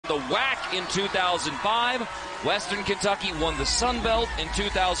the WAC in 2005. Western Kentucky won the Sun Belt in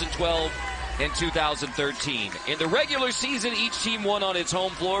 2012 and 2013. In the regular season, each team won on its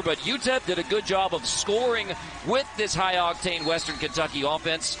home floor, but UTEP did a good job of scoring with this high-octane Western Kentucky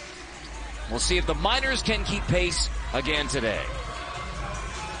offense. We'll see if the Miners can keep pace again today.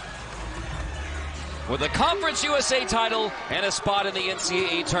 With a Conference USA title and a spot in the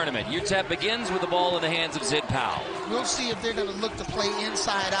NCAA tournament, UTEP begins with the ball in the hands of Zid Powell. We'll see if they're going to look to play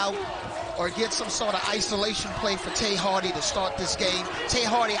inside out or get some sort of isolation play for Tay Hardy to start this game. Tay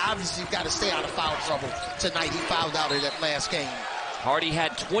Hardy obviously got to stay out of foul trouble tonight. He fouled out in that last game. Hardy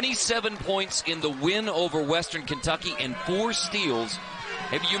had 27 points in the win over Western Kentucky and 4 steals.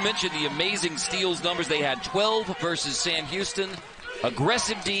 Maybe you mentioned the amazing steals numbers. They had 12 versus Sam Houston.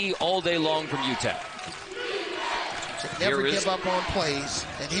 Aggressive D all day long from UTEP. Never give up on plays.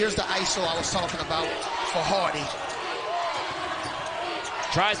 And here's the ISO I was talking about for Hardy.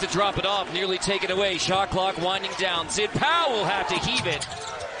 Tries to drop it off, nearly taken away. Shot clock winding down. Zid Powell will have to heave it.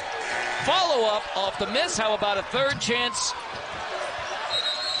 Follow-up off the miss. How about a third chance?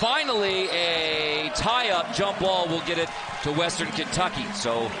 Finally, a tie-up jump ball will get it to Western Kentucky.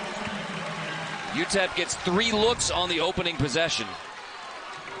 So UTEP gets 3 looks on the opening possession.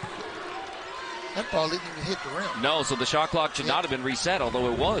 That ball didn't even hit the rim. No, so the shot clock should not have been reset, although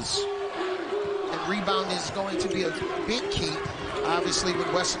it was. And rebound is going to be a big key. Obviously,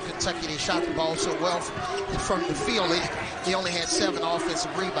 with Western Kentucky, they shot the ball so well from the field. They only had 7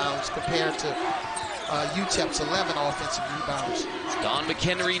 offensive rebounds compared to UTEP's 11 offensive rebounds. Don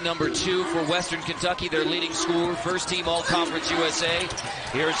McHenry, number 2 for Western Kentucky, their leading scorer, first team All-Conference USA.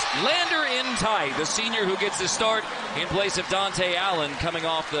 Here's Lander in tight, the senior who gets the start in place of Dante Allen, coming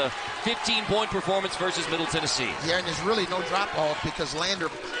off the 15-point performance versus Middle Tennessee. Yeah, and there's really no drop-off because Lander,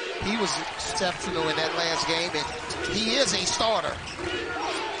 he was exceptional in that last game, and he is a starter.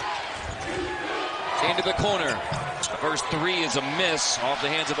 Into the corner. The first 3 is a miss off the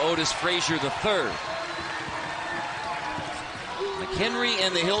hands of Otis Frazier III. McHenry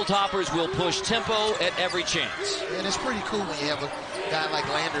and the Hilltoppers will push tempo at every chance. And it's pretty cool when you have a guy like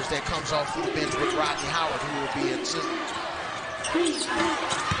Landers that comes off the bench with Rodney Howard, who will be in soon.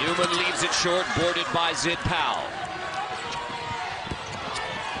 Newman leaves it short, boarded by Zid Powell.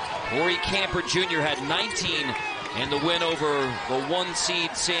 Corey Camper Jr. had 19 in the win over the 1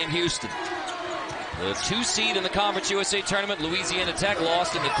 seed Sam Houston. The 2 seed in the Conference USA tournament, Louisiana Tech,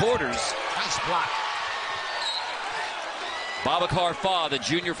 lost in the quarters. Nice block. Babacar Fa, the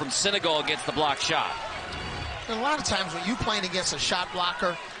junior from Senegal, gets the block shot. And a lot of times when you're playing against a shot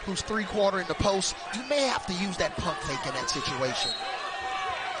blocker who's 3/4 in the post, you may have to use that pump fake in that situation.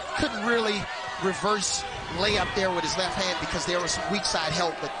 Couldn't really reverse lay up there with his left hand because there was some weak side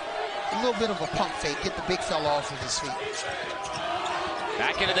help, but a little bit of a pump fake, get the big fella off of his feet.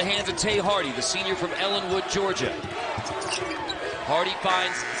 Back into the hands of Tay Hardy, the senior from Ellenwood, Georgia. Hardy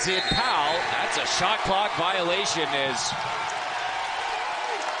finds Zid Powell. That's a shot clock violation as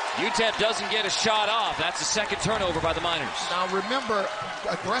UTEP doesn't get a shot off. That's a second turnover by the Miners. Now remember,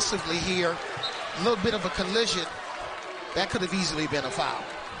 aggressively here, a little bit of a collision. That could have easily been a foul.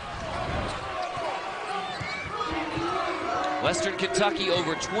 Western Kentucky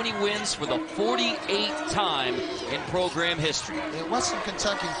over 20 wins for the 48th time in program history. In Western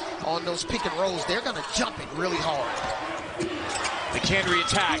Kentucky, on those pick and rolls, they're going to jump it really hard. McHenry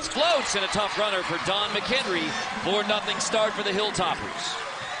attacks, floats, and a tough runner for Don McHenry. 4-0 start for the Hilltoppers.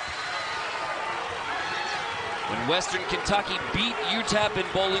 When Western Kentucky beat UTEP in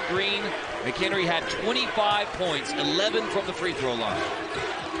Bowling Green, McHenry had 25 points, 11 from the free throw line.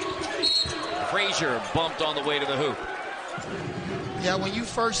 Frazier bumped on the way to the hoop. Yeah, when you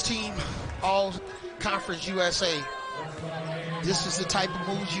first team All-Conference USA, this is the type of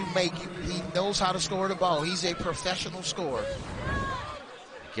moves you make. He knows how to score the ball. He's a professional scorer.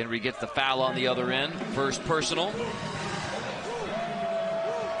 McHenry gets the foul on the other end. First personal.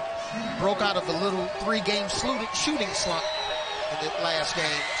 Broke out of a little 3-game shooting slump in the last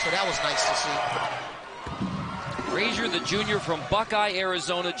game, so that was nice to see. Frazier, the junior from Buckeye,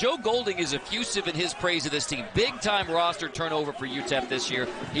 Arizona. Joe Golding is effusive in his praise of this team. Big-time roster turnover for UTEP this year.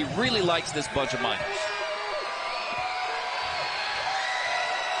 He really likes this bunch of Miners.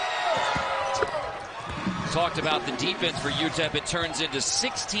 Talked about the defense for UTEP. It turns into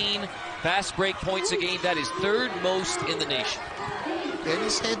 16 fast break points a game. That is 3rd most in the nation. And they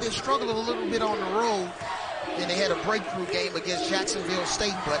said they struggled a little bit on the road, and they had a breakthrough game against Jacksonville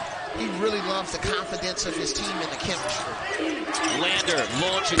State, but he really loves the confidence of his team and the chemistry. Lander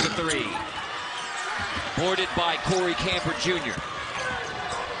launches a 3. Boarded by Corey Camper Jr.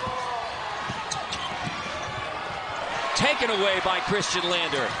 Taken away by Christian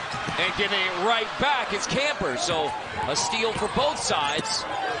Lander. And giving it right back is Camper. So a steal for both sides.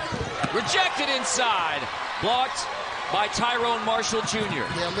 Rejected inside. Blocked by Tyrone Marshall Jr.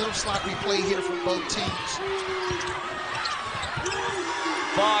 Yeah, a little sloppy play here from both teams.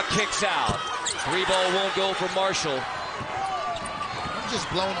 Baugh kicks out. Three ball won't go for Marshall. I'm just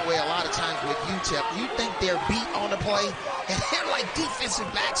blown away a lot of times with UTEP. You think they're beat on the play, and they're like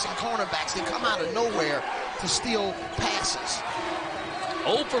defensive backs and cornerbacks. They come out of nowhere to steal passes.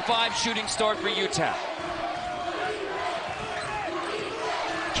 0 for 5 shooting start for UTEP.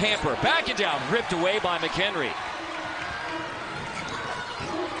 Camper backing down, ripped away by McHenry.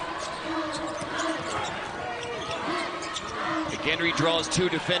 McHenry draws 2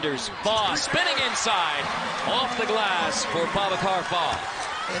 defenders. Baugh spinning inside, off the glass for Babakar Fall.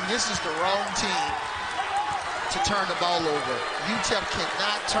 And this is the wrong team to turn the ball over. UTEP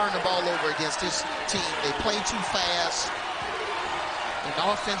cannot turn the ball over against this team. They play too fast.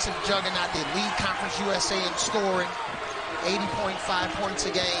 An offensive juggernaut. They lead Conference USA in scoring. 80.5 points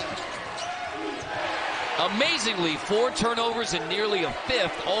a game. Amazingly, 4 turnovers and nearly a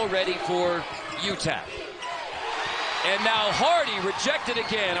fifth already for UTEP. And now Hardy rejected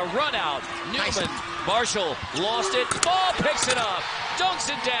again. A run out. Newman. Marshall lost it. Baugh picks it up.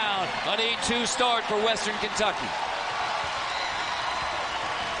 Dunks it down. An 8-2 start for Western Kentucky.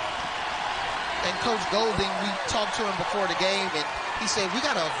 And Coach Golding, we talked to him before the game, and he said, we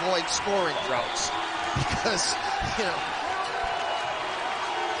got to avoid scoring droughts because, you know,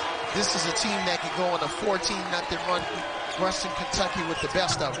 this is a team that can go on a 14-0 run. Western Kentucky with the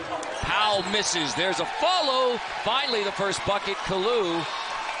best of them. Powell misses. There's a follow. Finally, the first bucket. Kalu.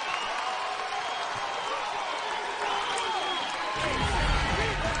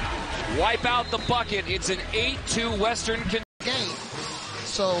 Wipe out the bucket. It's an 8-2 Western Kentucky game.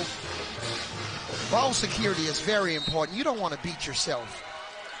 So, ball security is very important. You don't want to beat yourself.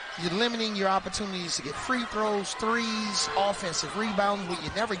 You're limiting your opportunities to get free throws, threes, offensive rebounds, where you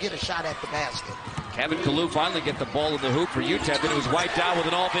never get a shot at the basket. Kevin Kalu finally get the ball in the hoop for UTEP, and it was wiped out with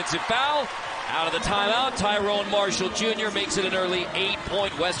an offensive foul. Out of the timeout, Tyrone Marshall Jr. makes it an early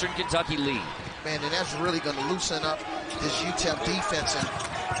 8-point Western Kentucky lead. Man, and that's really going to loosen up this UTEP defense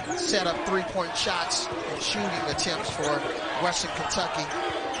and set up three-point shots and shooting attempts for Western Kentucky.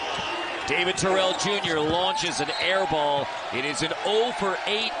 David Terrell Jr. launches an air ball. It is an 0 for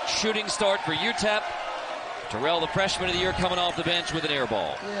 8 shooting start for UTEP. Terrell, the freshman of the year, coming off the bench with an air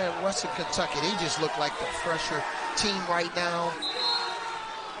ball. Yeah, Western Kentucky, they just look like the fresher team right now.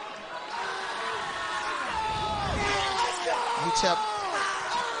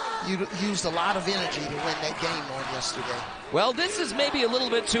 UTEP used a lot of energy to win that game on yesterday. Well, this is maybe a little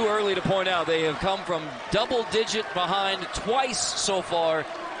bit too early to point out. They have come from double-digit behind twice so far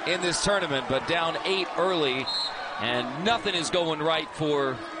in this tournament, but down 8 early, and nothing is going right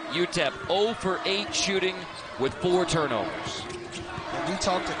for UTEP. 0 for 8 shooting with 4 turnovers. And we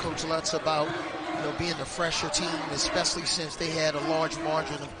talked to Coach Lutz about, you know, being the fresher team, especially since they had a large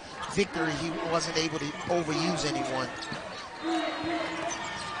margin of victory. He wasn't able to overuse anyone.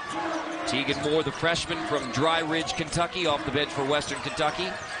 Tegan Moore, the freshman from Dry Ridge, Kentucky, off the bench for Western Kentucky.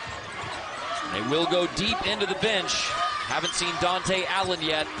 They will go deep into the bench. Haven't seen Dante Allen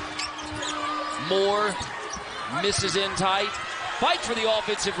yet. Moore misses in tight. Fight for the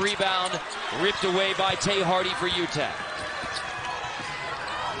offensive rebound. Ripped away by Tay Hardy for UTEP.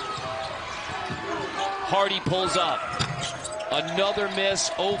 Hardy pulls up. Another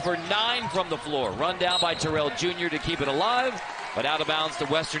miss. 0 for 9 from the floor. Run down by Terrell Jr. to keep it alive, but out of bounds to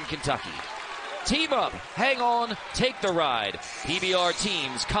Western Kentucky. Team up. Hang on. Take the ride. PBR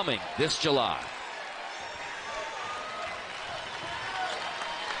teams coming this July.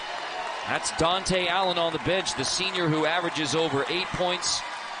 That's Dante Allen on the bench, the senior who averages over 8 points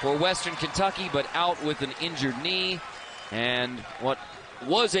for Western Kentucky, but out with an injured knee. And what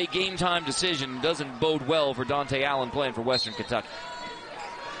was a game-time decision doesn't bode well for Dante Allen playing for Western Kentucky.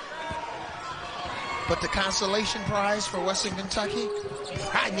 But the consolation prize for Western Kentucky,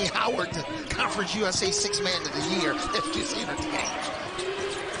 Rodney Howard, the Conference USA 6th Man of the Year. That's just entertaining.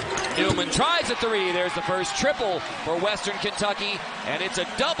 Newman tries a 3. There's the first triple for Western Kentucky, and it's a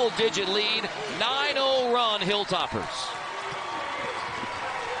double-digit lead. 9-0 run, Hilltoppers.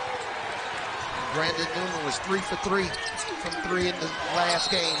 Brandon Newman was 3 for 3 from 3 in the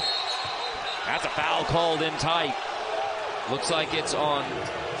last game. That's a foul called in tight. Looks like it's on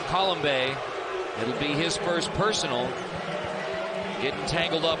Colombe. It'll be his first personal. Getting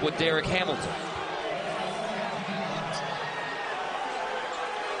tangled up with Derek Hamilton.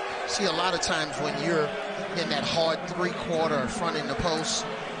 See, a lot of times when you're in that hard three-quarter front in the post,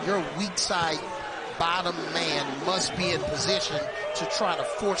 your weak side bottom man must be in position to try to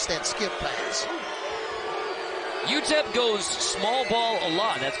force that skip pass. UTEP goes small ball a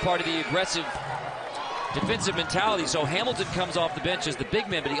lot. That's part of the aggressive defensive mentality. So Hamilton comes off the bench as the big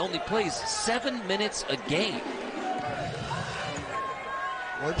man, but he only plays 7 minutes a game.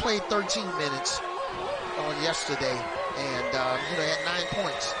 Well, he played 13 minutes on yesterday, and had 9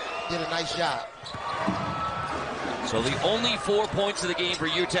 points. Did a nice job. So the only 4 points of the game for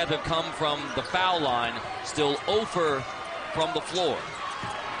UTEP have come from the foul line. Still 0 from the floor.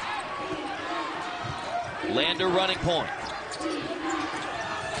 Lander running point.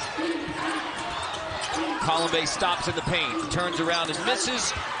 Colombe stops in the paint, turns around and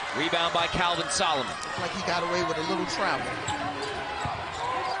misses. Rebound by Calvin Solomon. Like he got away with a little travel.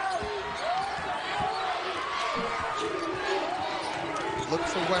 Look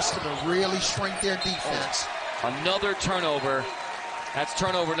for Western to really shrink their defense. Another turnover. That's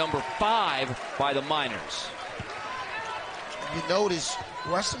turnover number 5 by the Miners. You notice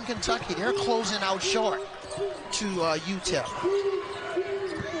Western Kentucky, they're closing out short to UTEP.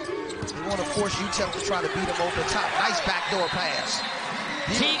 They want to force UTEP to try to beat them over the top. Nice backdoor pass.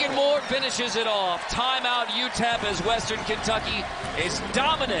 Tegan Moore finishes it off. Timeout UTEP as Western Kentucky is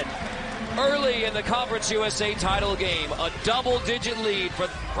dominant early in the Conference USA title game. A double-digit lead for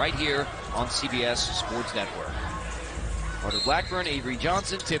right here on CBS Sports Network. Carter Blackburn, Avery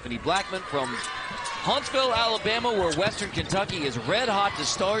Johnson, Tiffany Blackman from Huntsville, Alabama, where Western Kentucky is red hot to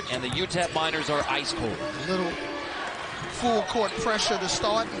start, and the UTEP Miners are ice cold. A little full court pressure to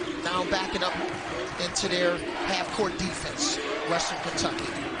start, now backing up into their half-court defense, Western Kentucky.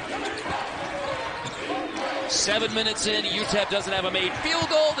 7 minutes in, UTEP doesn't have a made field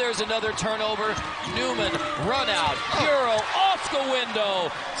goal. There's another turnover. Newman, run out, Euro off the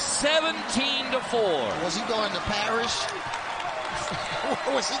window, 17-4. Was he going to Paris?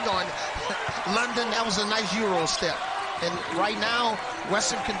 Where was he going? London. That was a nice Euro step. And right now,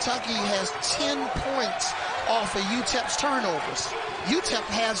 Western Kentucky has 10 points off of UTEP's turnovers. UTEP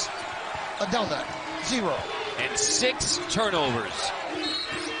has a donut, 0. And 6 turnovers.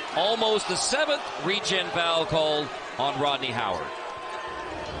 Almost the 7th reach-in foul called on Rodney Howard.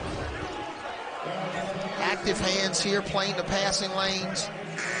 Active hands here playing the passing lanes.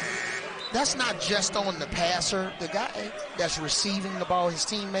 That's not just on the passer. The guy that's receiving the ball, his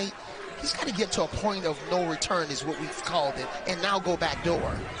teammate, he's got to get to a point of no return is what we've called it, and now go back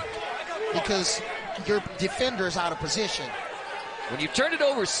door. Because your defender is out of position. When you've turned it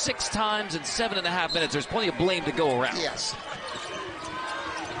over 6 times in 7.5 minutes, there's plenty of blame to go around. Yes.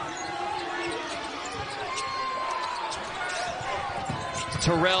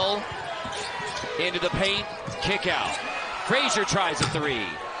 Terrell into the paint, kick out. Frazier tries a 3.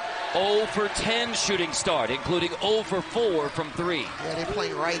 0 for 10 shooting start, including 0 for 4 from 3. Yeah, they're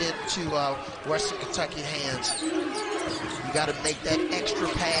playing right into Western Kentucky hands. You got to make that extra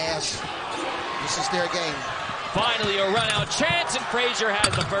pass. This is their game. Finally, a run-out chance, and Frazier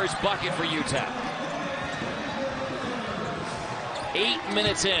has the first bucket for UTEP. 8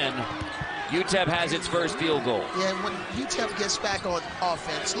 minutes in, UTEP has its first field goal. Yeah, and when UTEP gets back on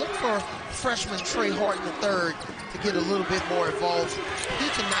offense, look for freshman Trey Horton III to get a little bit more involved. He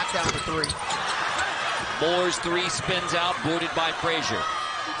can knock down the 3. Moore's 3 spins out, boarded by Frazier.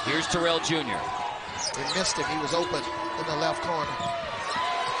 Here's Terrell Jr. They missed him. He was open in the left corner.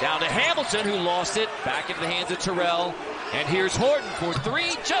 Down to Hamilton, who lost it. Back into the hands of Terrell. And here's Horton for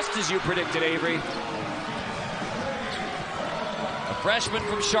 3, just as you predicted, Avery. Freshman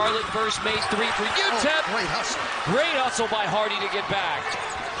from Charlotte, first made 3 for UTEP. Great hustle. Great hustle by Hardy to get back.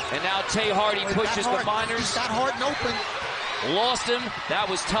 And now Tay Hardy pushes the Miners. He's got Horton open. Lost him. That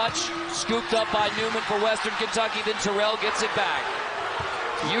was touch. Scooped up by Newman for Western Kentucky. Then Terrell gets it back.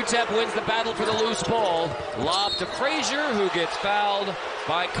 UTEP wins the battle for the loose ball. Lob to Frazier, who gets fouled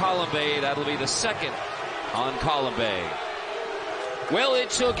by Colombe. That'll be the 2nd on Colombe. Well,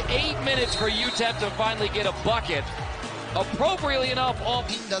 it took 8 minutes for UTEP to finally get a bucket. Appropriately enough,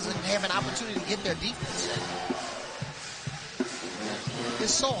 Team doesn't have an opportunity to get their defense in.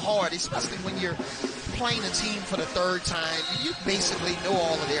 It's so hard, especially when you're playing a team for the 3rd time. You basically know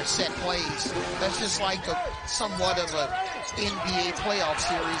all of their set plays. That's just like somewhat of a NBA playoff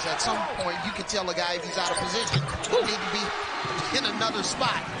series. At some point, you can tell a guy if he's out of position, he need to be in another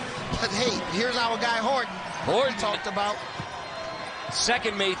spot. But hey, here's our guy Horton. Horton talked about.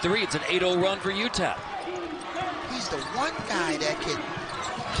 2nd made 3. It's an 8-0 run for UTEP. He's the one guy that can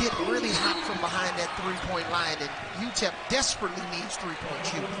get really hot from behind that 3-point line, and UTEP desperately needs 3-point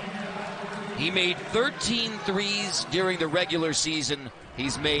shooting. He made 13 threes during the regular season.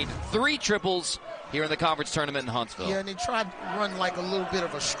 He's made 3 triples here in the conference tournament in Huntsville. Yeah, and they tried to run like a little bit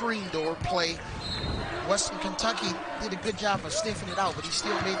of a screen door play Western Kentucky did a good job of sniffing it out, but he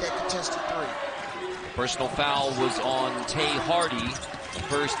still made that contested three. Personal foul was on Tay Hardy.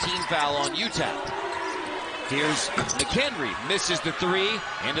 First team foul on UTEP. Here's McHenry, misses the three,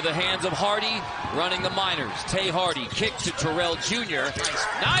 into the hands of Hardy, running the Miners. Tay Hardy, kick to Terrell Jr.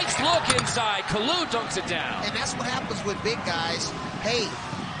 Nice look inside, Kalu dunks it down. And that's what happens with big guys. Hey,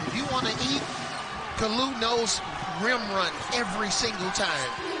 if you want to eat, Kalu knows rim run every single time.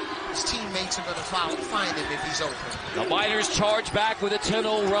 His teammates are going to find him if he's open. The Miners charge back with a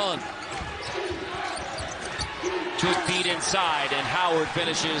 10-0 run. Took feet inside, and Howard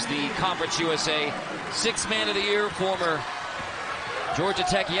finishes the Conference USA Sixth Man of the Year, former Georgia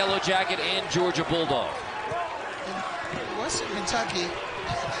Tech Yellow Jacket and Georgia Bulldog. In Western Kentucky,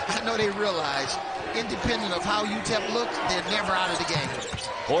 I know they realize, independent of how UTEP looks, they're never out of the game.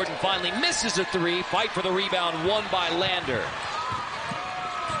 Gordon finally misses a three. Fight for the rebound, won by Lander.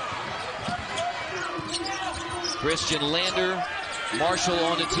 Christian Lander, Marshall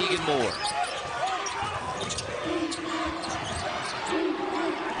on to Tegan Moore.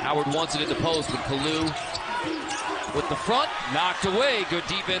 Howard wants it in the post with Kalu with the front, knocked away. Good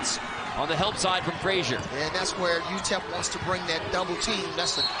defense on the help side from Frazier. And that's where UTEP wants to bring that double team.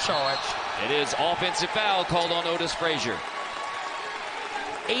 That's a charge. It is offensive foul called on Otis Frazier.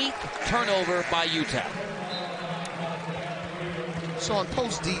 8th turnover by UTEP. So on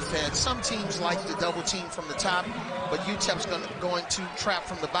post defense, some teams like the double team from the top, but UTEP's going to trap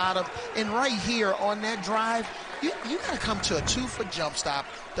from the bottom. And right here on that drive, you got to come to a 2-foot jump stop.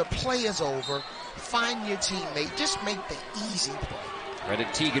 The play is over. Find your teammate. Just make the easy play.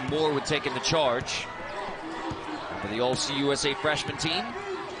 Credit Tegan Moore with taking the charge for the All-CUSA freshman team.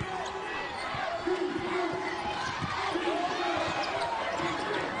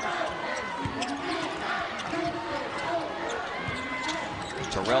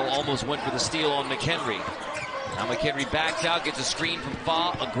 Terrell almost went for the steal on McHenry. Now McHenry backs out, gets a screen from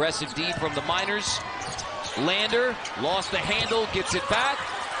Fa. Aggressive D from the Miners. Lander lost the handle, gets it back.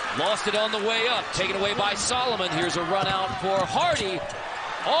 Lost it on the way up. Taken away by Solomon. Here's a run out for Hardy.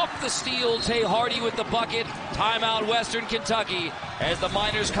 Off the steal, Tay Hardy with the bucket. Timeout Western Kentucky as the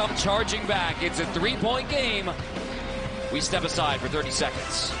Miners come charging back. It's a 3-point game. We step aside for 30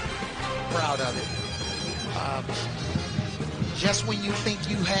 seconds. Proud of it. Just when you think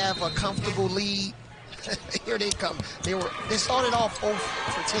you have a comfortable lead, here they come. They started off 0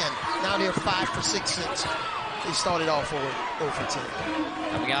 for 10. Now they're 5 for 6 since they started off 0 for 10.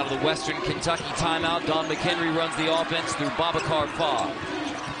 Coming out of the Western Kentucky timeout, Don McHenry runs the offense through Babacar Fa.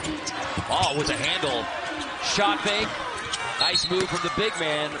 Oh, with a handle. Shot fake. Nice move from the big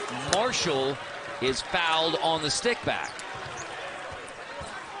man. Marshall is fouled on the stick back.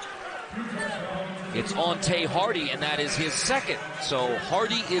 It's on Tay Hardy, and that is his second. So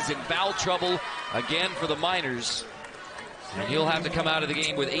Hardy is in foul trouble again for the Miners. And he'll have to come out of the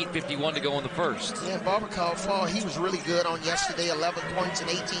game with 8:51 to go in the first. Yeah, Babacar Fall, he was really good on yesterday. 11 points in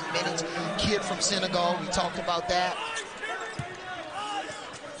 18 minutes. Kid from Senegal, we talked about that.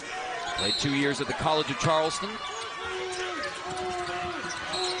 Played 2 years at the College of Charleston.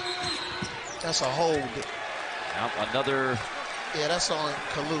 That's a hold. Now another. Yeah, that's on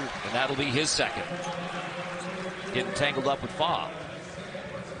Kalu. And that'll be his second. Getting tangled up with Fa.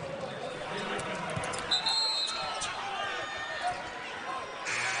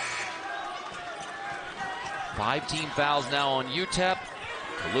 Five team fouls now on UTEP.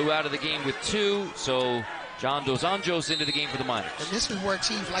 Kalu out of the game with 2, so John Dos Anjos into the game for the Miners. And this is where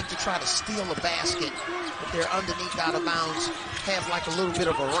teams like to try to steal a basket. If they're underneath out of bounds, have like a little bit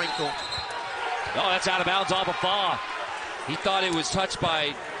of a wrinkle. Oh, that's out of bounds off of Fa. He thought it was touched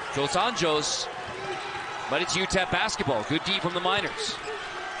by Dos Anjos, but it's UTEP basketball. Good D from the Miners.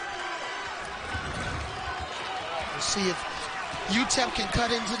 We'll see if UTEP can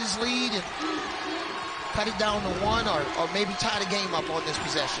cut into this lead and cut it down to 1 or maybe tie the game up on this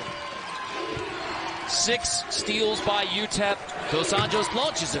possession. 6 steals by UTEP. Dos Anjos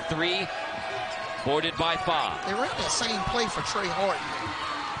launches a 3. Boarded by Fa. They ran that same play for Trey Horton.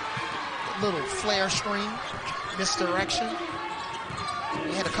 A little flare screen. Misdirection.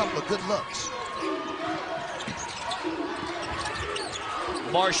 He had a couple of good looks.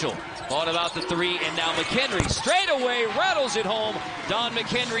 Marshall thought about the 3, and now McHenry straight away rattles it home. Don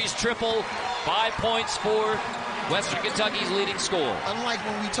McHenry's triple. 5 points for Western Kentucky's leading scorer. Unlike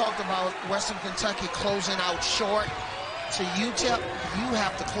when we talked about Western Kentucky closing out short to UTEP, you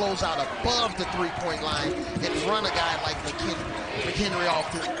have to close out above the 3-point line and run a guy like McHenry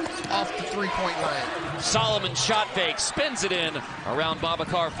off the 3-point line. Solomon shot fake, spins it in around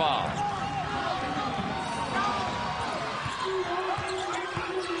Babacar Fa.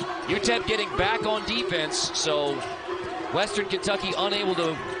 UTEP getting back on defense, so Western Kentucky unable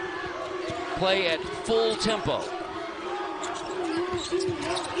to play at full tempo.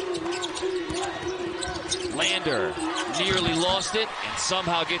 Lander nearly lost it and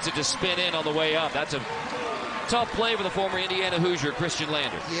somehow gets it to spin in on the way up. That's a tough play for the former Indiana Hoosier, Christian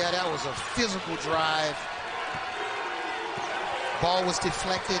Lander. Yeah, that was a physical drive. Ball was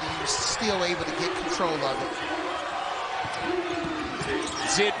deflected, and he was still able to get control of it.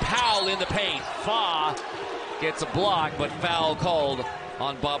 Zid Powell in the paint. Fa gets a block, but foul called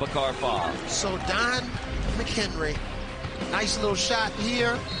on Babacar Fa. So Don McHenry, nice little shot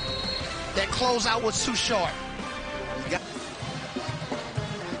here. That closeout was too short.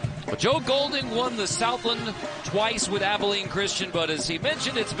 Well, Joe Golding won the Southland twice with Abilene Christian, but as he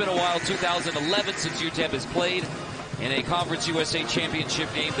mentioned, it's been a while, 2011 since UTEP has played in a Conference USA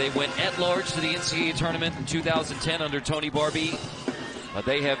championship game. They went at large to the NCAA tournament in 2010 under Tony Barbee, but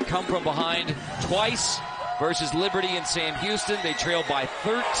they have come from behind twice versus Liberty and Sam Houston. They trailed by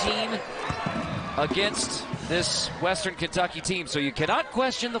 13 against this Western Kentucky team, so you cannot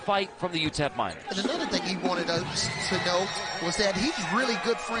question the fight from the UTEP Miners. And another thing he wanted us to know was that he's really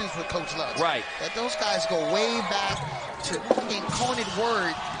good friends with Coach Lutz. Right. That those guys go way back to Incarnate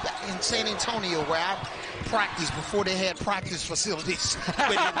Word in San Antonio, where I practiced before they had practice facilities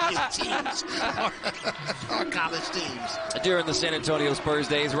with NBA teams or college teams. During the San Antonio Spurs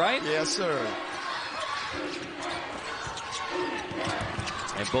days, right? Yes, sir.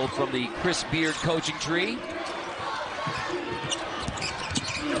 And both from the Chris Beard coaching tree.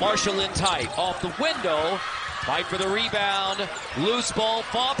 Marshall in tight, off the window, fight for the rebound, loose ball,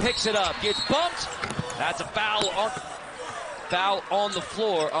 Fa picks it up, gets bumped. That's a foul on the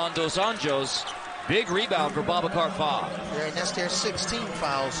floor on Dos Anjos. Big rebound for Babacar Fa. Yeah, and that's their 16th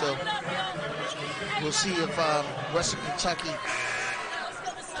foul, so we'll see if Western Kentucky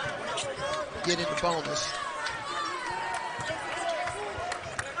get in the bonus.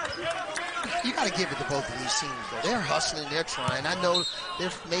 You got to give it to both of these teams, though. They're hustling, they're trying. I know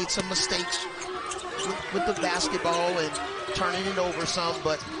they've made some mistakes with the basketball and turning it over some,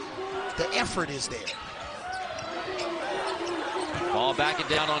 but the effort is there. Ball backing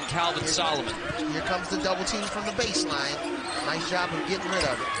down on Calvin Solomon. Here comes the double team from the baseline. Nice job of getting rid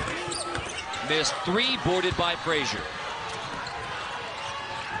of it. Missed three, boarded by Frazier.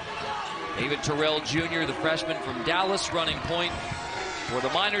 David Terrell Jr., the freshman from Dallas, running point. For the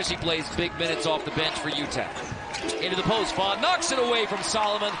Miners, he plays big minutes off the bench for UTEP. Into the post, Fa knocks it away from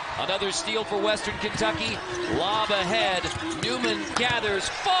Solomon. Another steal for Western Kentucky. Lob ahead, Newman gathers,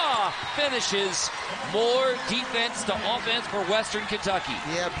 Fa finishes. More defense to offense for Western Kentucky.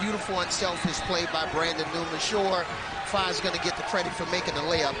 Yeah, beautiful unselfish play by Brandon Newman. Sure, Fa's going to get the credit for making the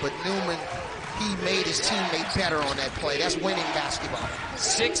layup, but Newman, he made his teammate better on that play. That's winning basketball.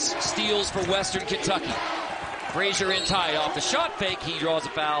 6 steals for Western Kentucky. Frazier in tight off the shot fake. He draws a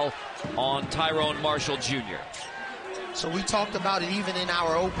foul on Tyrone Marshall Jr. So we talked about it even in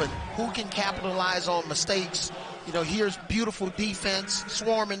our open. Who can capitalize on mistakes? You know, here's beautiful defense,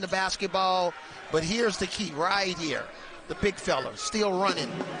 swarming the basketball. But here's the key right here. The big fella still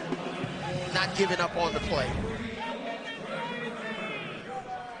running, not giving up on the play.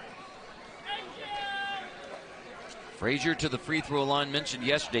 Frazier to the free throw line, mentioned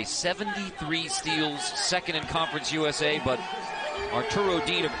yesterday, 73 steals, second in Conference USA, but Arturo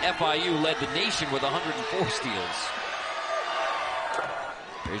Dean of FIU led the nation with 104 steals.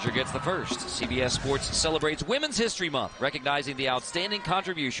 Frazier gets the first. CBS Sports celebrates Women's History Month, recognizing the outstanding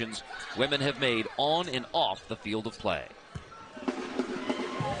contributions women have made on and off the field of play.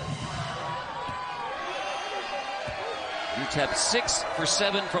 UTEP 6 for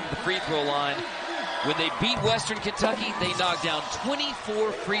 7 from the free throw line. When they beat Western Kentucky, they knocked down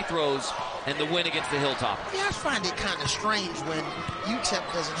 24 free throws in the win against the Hilltoppers. Yeah, I find it kind of strange when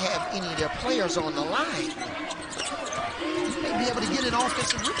UTEP doesn't have any of their players on the line. You may be able to get an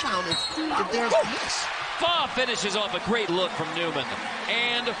offensive rebound if there's a miss. Fa finishes off a great look from Newman.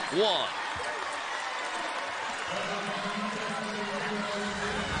 And one.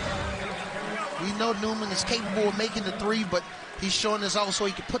 We know Newman is capable of making the three, but he's showing us also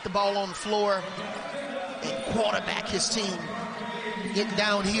he can put the ball on the floor and quarterback his team. Getting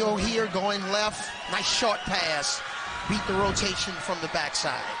downhill here, going left. Nice short pass. Beat the rotation from the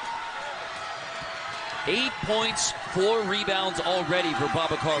backside. 8 points, 4 rebounds already for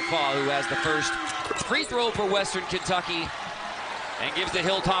Babacar Fa, who has the first free throw for Western Kentucky and gives the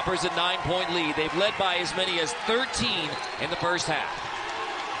Hilltoppers a 9-point lead. They've led by as many as 13 in the first half.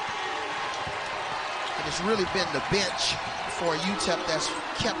 And it's really been the bench for UTEP that's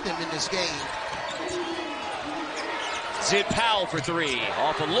kept them in this game. Zid Powell for three.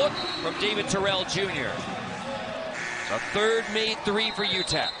 Off a look from David Terrell Jr. A third made three for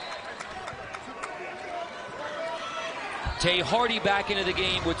UTEP. Tay Hardy back into the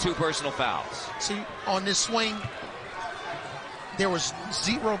game with 2 personal fouls. See, on this swing, there was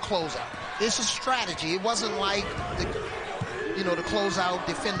zero closeout. It's a strategy. It wasn't like the closeout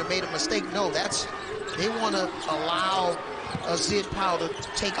defender made a mistake. No, they want to allow Zid Powell to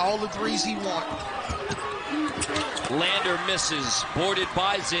take all the threes he wants. Lander misses, boarded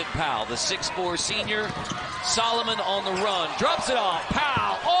by Zid Powell, the 6'4 senior. Solomon on the run, drops it off.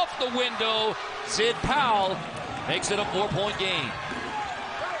 Powell off the window. Zid Powell makes it a 4-point game.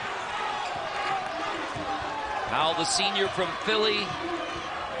 Powell, the senior from Philly,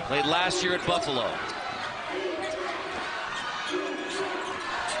 played last year at Buffalo.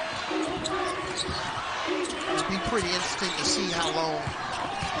 It'll be pretty interesting to see how long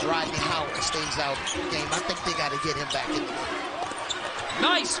Rodney Howard stays out of the game. I think they got to get him back in the game.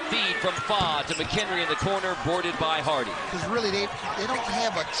 Nice feed from Fa to McHenry in the corner, boarded by Hardy. Because really, they don't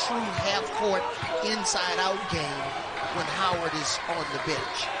have a true half-court inside-out game when Howard is on the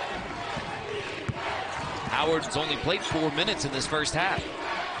bench. Howard's only played 4 minutes in this first half.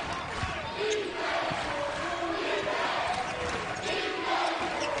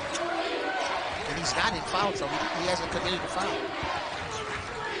 And he's not in foul trouble. He hasn't committed a foul.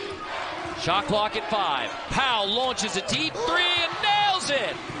 Shot clock at 5. Powell launches a deep three and nails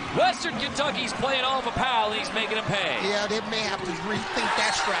it. Western Kentucky's playing off a Powell, and he's making him pay. Yeah, they may have to rethink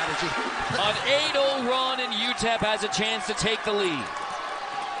that strategy. An 8-0 run, and UTEP has a chance to take the lead.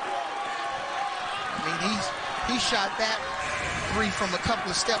 I mean, he shot that three from a couple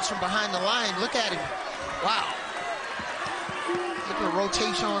of steps from behind the line. Look at him. Wow. Look at the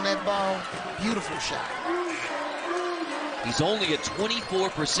rotation on that ball. Beautiful shot. He's only a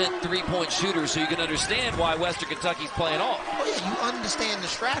 24% three-point shooter, so you can understand why Western Kentucky's playing off. Oh, yeah, you understand the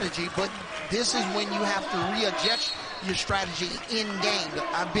strategy, but this is when you have to readjust your strategy in game.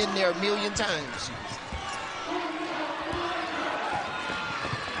 I've been there a million times.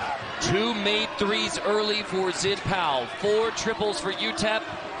 2 made threes early for Zid Powell. 4 triples for UTEP.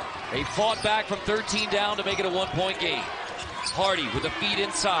 They fought back from 13 down to make it a 1-point game. Hardy with a feed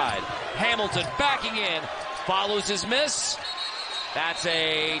inside. Hamilton backing in. Follows his miss. That's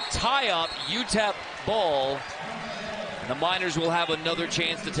a tie-up UTEP ball. And the Miners will have another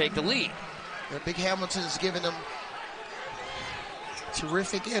chance to take the lead. Big Hamilton's giving them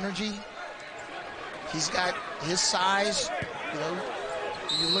terrific energy. He's got his size.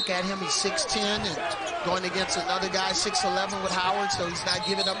 You look at him, he's 6'10", and going against another guy 6'11" with Howard, so he's not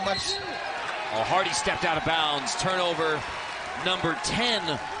giving up much. Oh, Hardy stepped out of bounds. Turnover number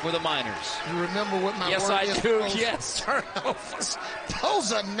 10 for the Miners. You remember what my yes, word I is? do. Those yes. turnovers.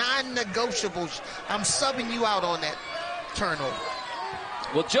 Those are non-negotiables. I'm subbing you out on that turnover.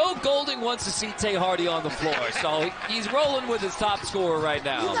 Well, Joe Golding wants to see Tay Hardy on the floor, so he's rolling with his top scorer right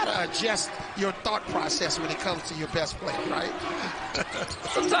now. You got to adjust your thought process when it comes to your best player, right?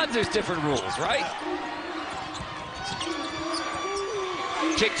 Sometimes there's different rules, right?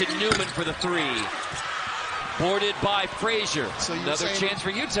 Kick to Newman for the 3. Boarded by Frazier. So another chance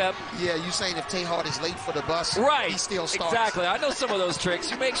for UTEP. Yeah, you saying if Tay Hardy's late for the bus, right? He still starts. Exactly. I know some of those tricks.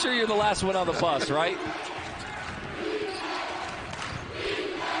 You make sure you're the last one on the bus, right?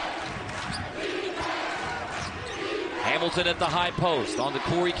 Hamilton at the high post on the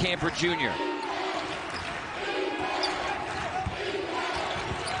Corey Camper Jr.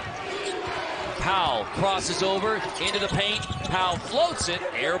 Powell crosses over into the paint. Powell floats it.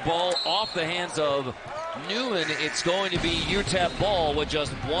 Air ball off the hands of Newman. It's going to be UTEP ball with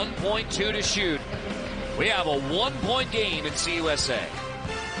just 1.2 to shoot. We have a 1-point game in CUSA.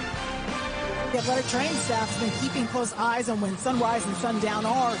 The athletic training staff's been keeping close eyes on when sunrise and sundown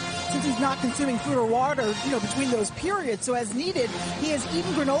are, since he's not consuming food or water, between those periods. So as needed, he has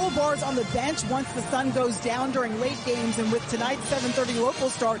eaten granola bars on the bench once the sun goes down during late games. And with tonight's 7:30 local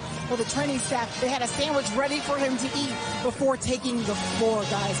start, the training staff, they had a sandwich ready for him to eat before taking the floor,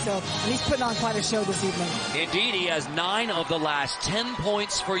 guys. So, and he's putting on quite a show this evening. Indeed, he has 9 of the last 10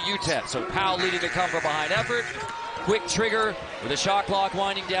 points for UTEP. So Powell leading the come from behind effort. Quick trigger with the shot clock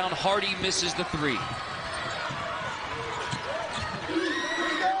winding down. Hardy misses the 3.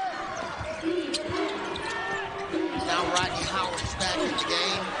 Now Rodney Howard's back in the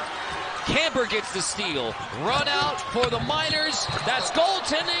game. Camper gets the steal. Run out for the Miners. That's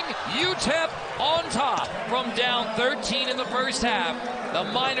goaltending. UTEP on top from down 13 in the first half. The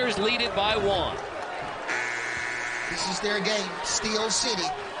Miners lead it by 1. This is their game. Steel City.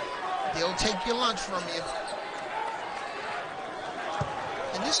 They'll take your lunch from you.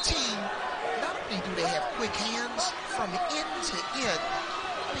 And this team, not only do they have quick hands, from end to end.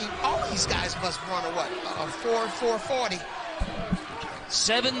 I mean, all these guys must run a 4.40.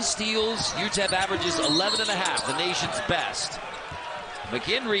 7 steals. UTEP averages 11.5, the nation's best.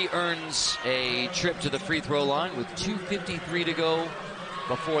 McHenry earns a trip to the free throw line with 2:53 to go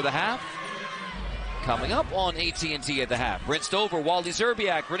before the half. Coming up on AT&T at the half, Brent Stover, Wally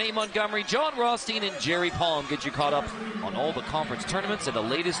Zerbiak, Renee Montgomery, John Rothstein, and Jerry Palm get you caught up on all the conference tournaments and the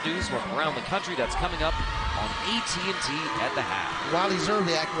latest news from around the country. That's coming up on AT&T at the half. Wally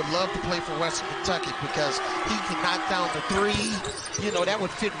Zerbiak would love to play for Western Kentucky because he can knock down the three. You know, that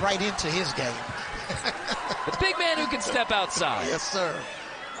would fit right into his game. The big man who can step outside. Yes, sir.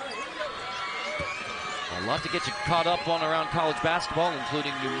 A lot to get you caught up on around college basketball,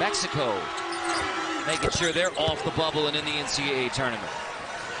 including New Mexico, making sure they're off the bubble and in the NCAA tournament.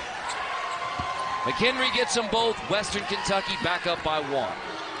 McHenry gets them both. Western Kentucky back up by 1.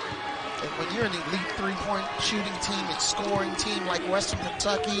 And when you're an elite three-point shooting team and scoring team like Western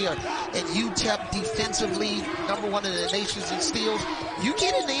Kentucky and UTEP defensively, #1 in the nations in steals, you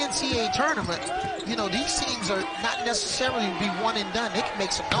get in the NCAA tournament, you know, these teams are not necessarily be one and done. They can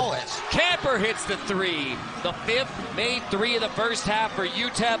make some noise. Camper hits the 3. The 5th made 3 of the first half for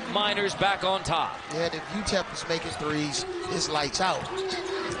UTEP. Miners back on top. Yeah, and if UTEP is making threes, it's lights out.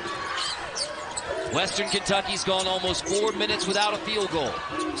 Western Kentucky's gone almost 4 minutes without a field goal.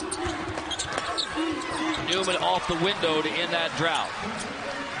 Newman off the window to end that drought.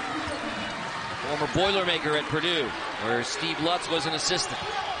 Former Boilermaker at Purdue, where Steve Lutz was an assistant.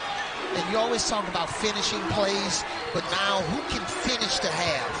 And you always talk about finishing plays, but now who can finish the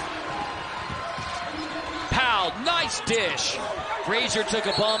half? Powell, nice dish. Frazier took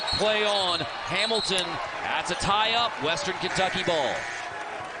a bump, play on. Hamilton, that's a tie-up. Western Kentucky ball.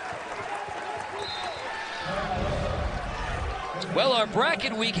 Well, our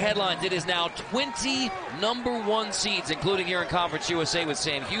bracket week headline, it is now 20 #1 seeds, including here in Conference USA with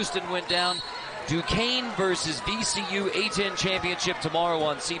Sam Houston went down. Duquesne versus VCU A-10 championship tomorrow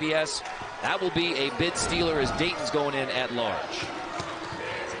on CBS. That will be a bid stealer as Dayton's going in at large.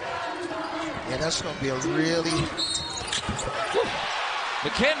 Yeah, that's going to be a really...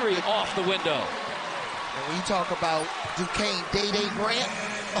 McHenry off the window. And when you talk about Duquesne, Day Grant,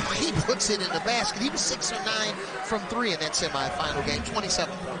 oh, he puts it in the basket. He was 6 or 9 from 3 in that semifinal game,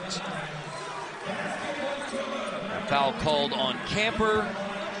 27 points. A foul called on Camper.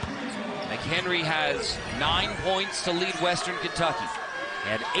 McHenry has 9 points to lead Western Kentucky.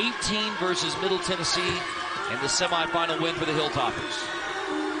 Had 18 versus Middle Tennessee in the semifinal win for the Hilltoppers.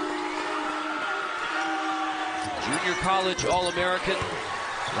 Junior college All-American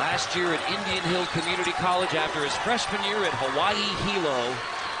last year at Indian Hill Community College after his freshman year at Hawaii Hilo.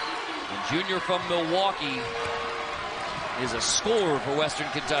 And junior from Milwaukee is a scorer for Western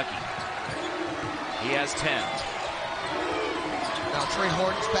Kentucky. He has 10. Now Trey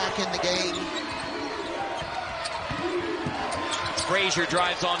Horton's back in the game. Frazier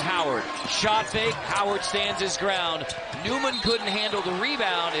drives on Howard. Shot fake. Howard stands his ground. Newman couldn't handle the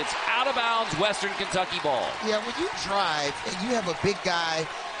rebound. It's out of bounds. Western Kentucky ball. Yeah, when you drive and you have a big guy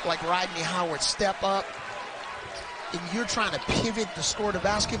like Rodney Howard step up, and you're trying to pivot to score the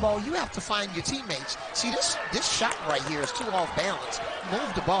basketball, you have to find your teammates. See, this shot right here is too off balance.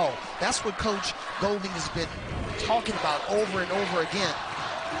 Move the ball. That's what Coach Golding has been talking about over and over again.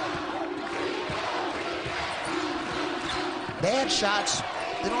 Bad shots,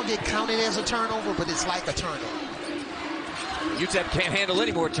 they don't get counted as a turnover, but it's like a turnover. UTEP can't handle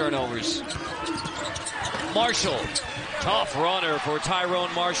any more turnovers. Marshall, tough runner for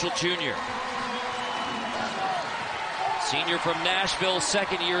Tyrone Marshall Jr. Senior from Nashville,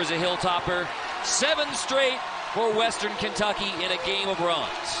 second year as a Hilltopper. 7 straight for Western Kentucky in a game of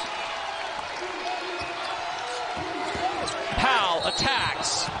runs. Powell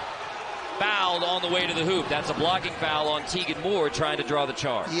attacks. Fouled on the way to the hoop. That's a blocking foul on Tegan Moore trying to draw the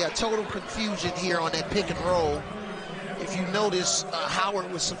charge. Yeah, total confusion here on that pick and roll. If you notice, Howard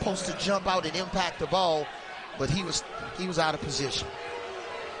was supposed to jump out and impact the ball, but he was out of position.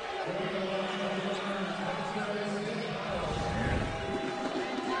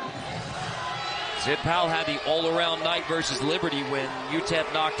 Sid Powell had the all-around night versus Liberty when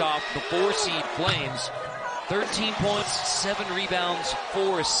UTEP knocked off the 4-seed Flames. 13 points, 7 rebounds,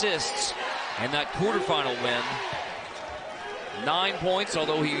 4 assists, and that quarterfinal win. 9 points,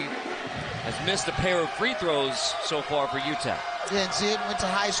 although he has missed a pair of free throws so far for UTEP. Yeah, and Sid went to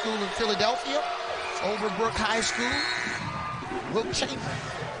high school in Philadelphia, Overbrook High School.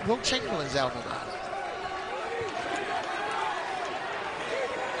 Wilt Chamberlain's alma mater.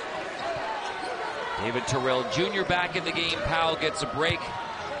 David Terrell Jr. back in the game. Powell gets a break.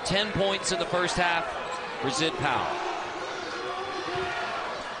 10 points in the first half for Sid Powell.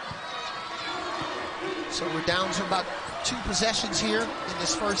 So we're down to about 2 possessions here in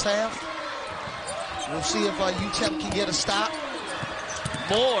this first half. We'll see if UTEP can get a stop.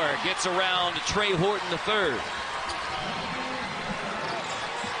 Moore gets around Trey Horton III.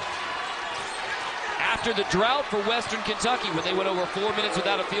 After the drought for Western Kentucky, when they went over 4 minutes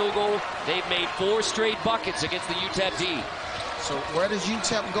without a field goal, they've made 4 straight buckets against the UTEP D. So where does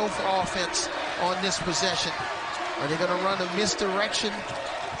UTEP go for offense on this possession? Are they going to run a misdirection?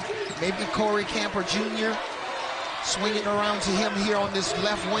 Maybe Corey Camper Jr. swinging around to him here on this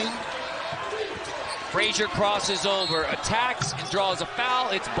left wing. Frazier crosses over, attacks, and draws a foul.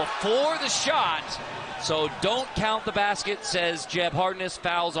 It's before the shot, so don't count the basket, says Jeb Hartness.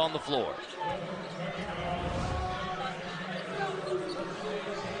 Fouls on the floor.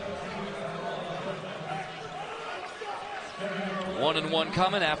 One and one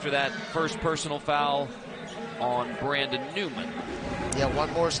coming after that first personal foul on Brandon Newman. Yeah,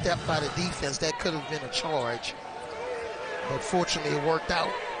 one more step by the defense. That could have been a charge. But fortunately, it worked out.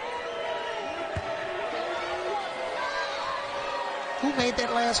 Who made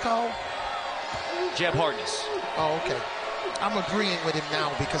that last call? Jeb Hartness. Oh, okay. I'm agreeing with him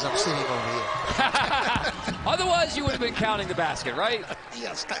now because I'm sitting over here. Otherwise, you would have been counting the basket, right?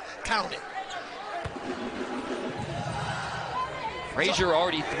 Yes, count it. Frazier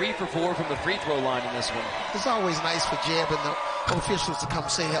already 3 for 4 from the free throw line in this one. It's always nice for Jeb and the officials to come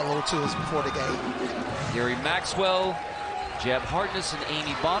say hello to us before the game. Gary Maxwell, Jeb Hartness, and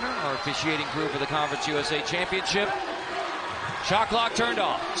Amy Bonner, our officiating crew for the Conference USA Championship. Shot clock turned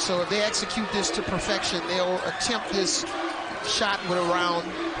off. So if they execute this to perfection, they'll attempt this shot with around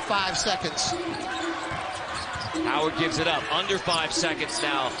 5 seconds. Howard gives it up. Under 5 seconds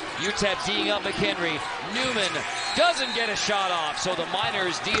now. UTEP D'ing up McHenry. Newman doesn't get a shot off, so the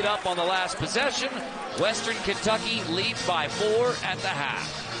Miners D it up on the last possession. Western Kentucky leads by 4 at the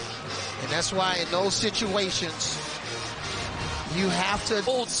half. And that's why in those situations, you have to...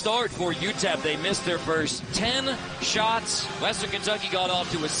 Old start for UTEP. They missed their first 10 shots. Western Kentucky got off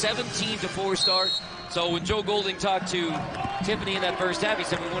to a 17-4 start. So when Joe Golding talked to Tiffany in that first half, he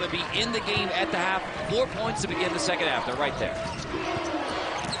said we want to be in the game at the half. 4 points to begin the second half. They're right there.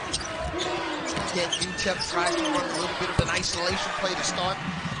 Again, UTEP tries to run a little bit of an isolation play to start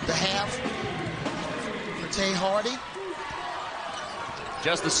the half for Tay Hardy.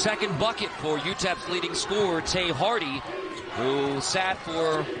 Just the second bucket for UTEP's leading scorer, Tay Hardy, who sat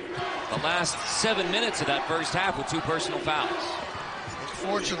for the last 7 minutes of that first half with 2 personal fouls.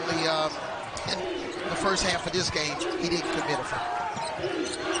 Unfortunately, in the first half of this game, he didn't commit a foul.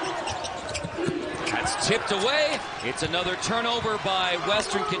 That's tipped away. It's another turnover by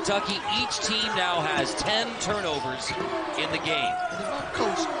Western Kentucky. Each team now has 10 turnovers in the game. And if I'm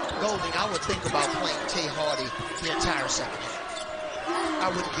Coach Golding, I would think about playing Tay Hardy the entire second half. I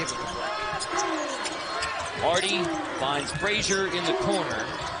wouldn't give him a break. Hardy finds Frazier in the corner.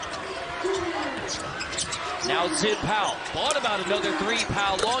 Now Sid Powell. Thought about another 3.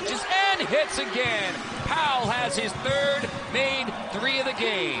 Powell launches and hits again. Powell has his 3rd made 3 of the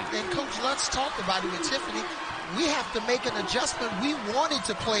game. And Coach Lutz talked about it with Tiffany. We have to make an adjustment. We wanted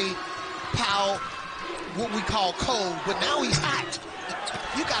to play Powell what we call cold, but now he's hot.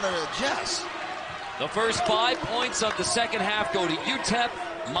 You got to adjust. The first 5 points of the second half go to UTEP.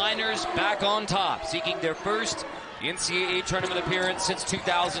 Miners back on top, seeking their first NCAA tournament appearance since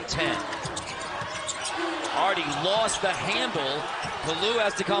 2010. Hardy lost the handle. Kalu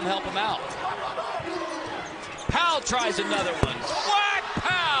has to come help him out. Powell tries another one. Whack!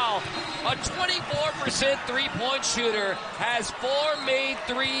 Powell, a 24% three-point shooter, has 4 made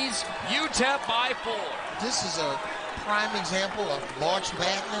threes. UTEP by 4. This is a prime example of March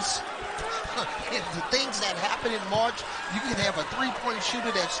Madness. The things that happen in March, you can have a three-point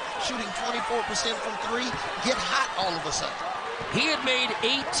shooter that's shooting 24% from 3, get hot all of a sudden. He had made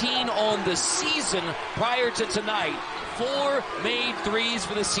 18 on the season prior to tonight. 4 made threes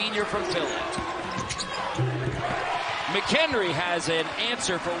for the senior from Philly. McHenry has an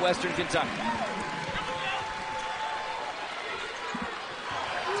answer for Western Kentucky.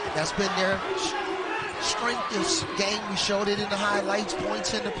 That's been their strength this game. We showed it in the highlights,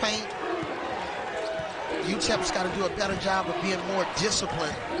 points in the paint. UTEP's got to do a better job of being more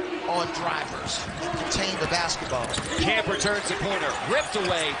disciplined on drivers and contain the basketball. Camp returns the corner, ripped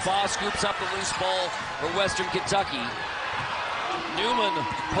away. Foss scoops up the loose ball for Western Kentucky. Newman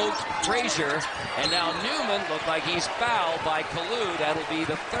poked Frazier, and now Newman looked like he's fouled by Kalu. That'll be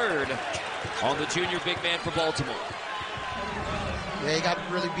the 3rd on the junior big man for Baltimore. Yeah, you got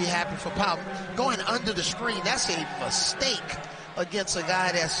to really be happy for Powell. Going under the screen, that's a mistake against a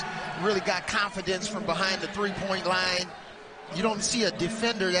guy that's really got confidence from behind the three-point line. You don't see a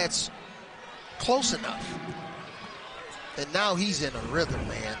defender that's close enough. And now he's in a rhythm,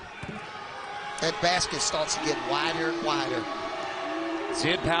 man. That basket starts to get wider and wider.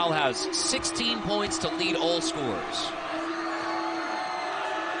 Sid Powell has 16 points to lead all scorers.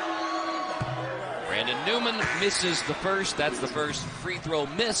 Brandon Newman misses the first. That's the first free throw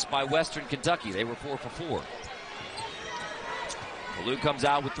miss by Western Kentucky. They were 4 for 4. Kalu comes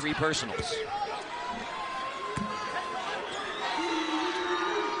out with 3 personals.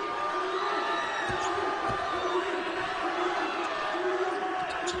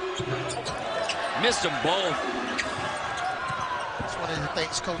 Missed them both. That's one of the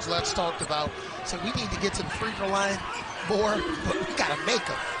things Coach Lutz talked about. So we need to get to the free throw line more, but we got to make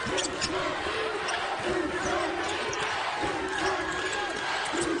them.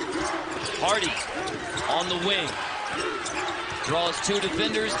 Hardy on the wing. Draws 2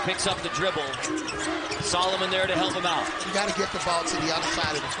 defenders, picks up the dribble. Solomon there to help him out. You got to get the ball to the other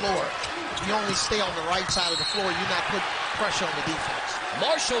side of the floor. If you only stay on the right side of the floor, you're not putting pressure on the defense.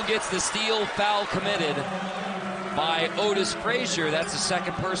 Marshall gets the steal, foul committed by Otis Frazier. That's the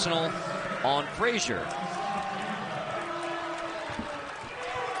second personal on Frazier.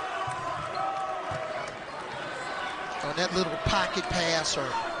 On that little pocket pass or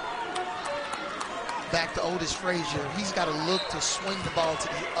back to Otis Frazier, he's got to look to swing the ball to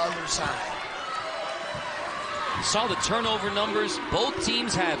the other side. You saw the turnover numbers. Both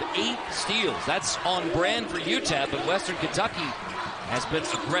teams have 8 steals. That's on brand for UTEP, but Western Kentucky has been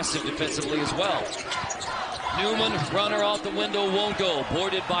aggressive defensively as well. Newman, runner off the window, won't go.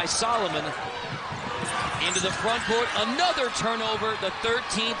 Boarded by Solomon. Into the front court, another turnover, the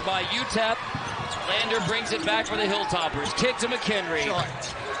 13th by UTEP. Lander brings it back for the Hilltoppers. Kick to McHenry.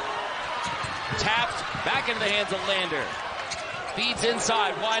 Tapped, back into the hands of Lander. Feeds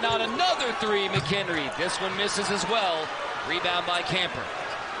inside, why not another 3, McHenry. This one misses as well. Rebound by Camper.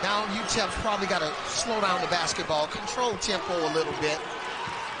 Now UTEP's probably got to slow down the basketball, control tempo a little bit.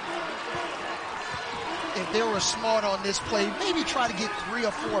 If they were smart on this play, maybe try to get 3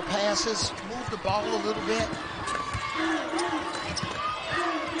 or 4 passes, move the ball a little bit.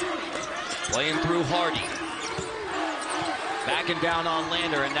 Playing through Hardy. Backing down on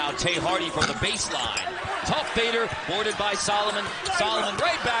Lander, and now Tay Hardy from the baseline. Tough fader, boarded by Solomon. Solomon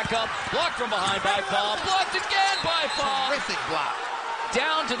right back up, blocked from behind by Fa. Blocked again by Fa. Terrific block.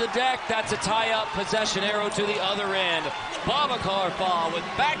 Down to the deck, that's a tie-up possession arrow to the other end. Babacar Fa with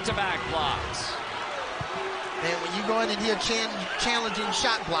back-to-back blocks. Man, when you go in and here challenging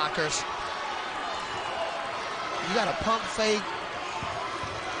shot blockers, you got a pump fake.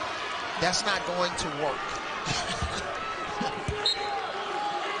 That's not going to work.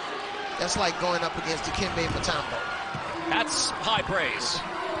 That's like going up against Dikembe Mutombo. That's high praise.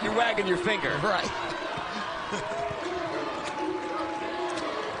 You're wagging your finger. Right.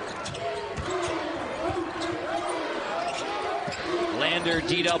 Lander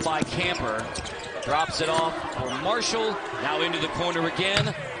D'd up by Camper. Drops it off for Marshall. Now into the corner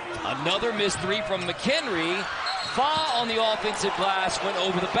again. Another missed 3 from McHenry. Fa on the offensive glass, went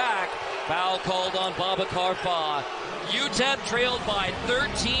over the back. Foul called on Babacar Fa. UTEP trailed by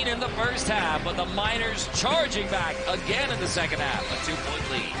 13 in the first half, but the Miners charging back again in the second half. A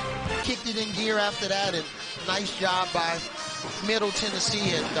 2-point lead. Kicked it in gear after that, and nice job by Middle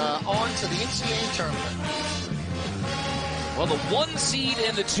Tennessee, and on to the NCAA tournament. Well, the 1 seed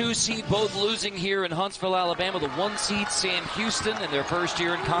and the 2 seed both losing here in Huntsville, Alabama. The 1 seed, Sam Houston, in their first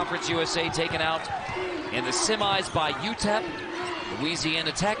year in Conference USA, taken out in the semis by UTEP.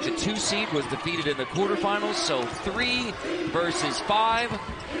 Louisiana Tech, the 2 seed, was defeated in the quarterfinals. So 3 versus 5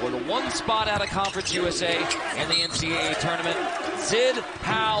 for the 1 spot out of Conference USA and the NCAA tournament. Sid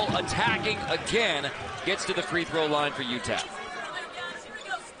Powell attacking again, gets to the free throw line for UTEP.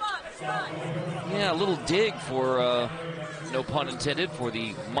 Yeah, a little dig for, no pun intended, for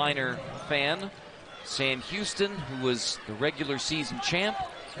the Miner fan. Sam Houston, who was the regular season champ.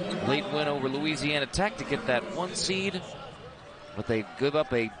 Late win over Louisiana Tech to get that 1 seed. But they give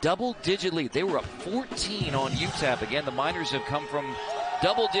up a double-digit lead. They were up 14 on UTEP. Again, the Miners have come from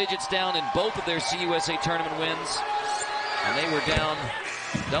double digits down in both of their CUSA tournament wins. And they were down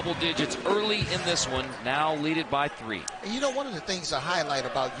double digits early in this one, now lead it by 3. And you know, one of the things to highlight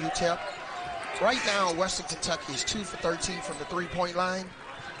about UTEP, right now Western Kentucky is 2 for 13 from the three-point line.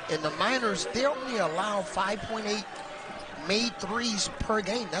 And the Miners, they only allow 5.8 made threes per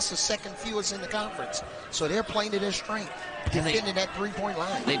game. That's the second fewest in the conference. So they're playing to their strength, defending that three-point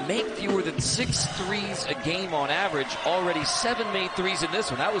line. They make fewer than 6 threes a game on average. Already 7 made threes in this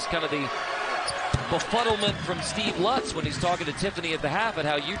one. That was kind of the befuddlement from Steve Lutz when he's talking to Tiffany at the half at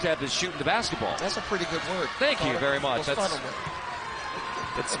how UTEP is shooting the basketball. That's a pretty good word. Thank you very much. Befuddlement.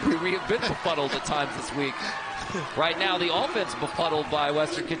 We have been befuddled at times this week. Right now, the offense befuddled by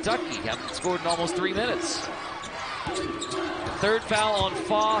Western Kentucky. Haven't scored in almost 3 minutes. Third foul on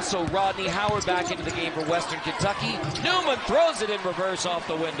Fa, so Rodney Howard back into the game for Western Kentucky. Newman throws it in reverse off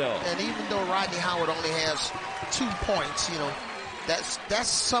the window. And even though Rodney Howard only has 2 points, you know, that's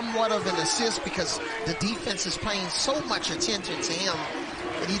somewhat of an assist because the defense is paying so much attention to him,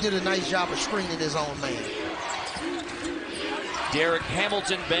 and he did a nice job of screening his own man. Derek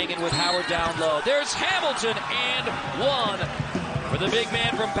Hamilton banging with Howard down low. There's Hamilton and one for the big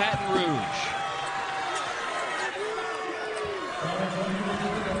man from Baton Rouge.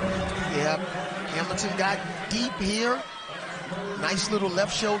 Yeah, Hamilton got deep here. Nice little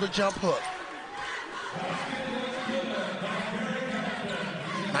left shoulder jump hook.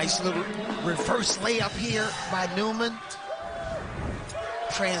 Nice little reverse layup here by Newman.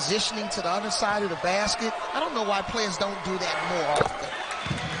 Transitioning to the other side of the basket. I don't know why players don't do that more often.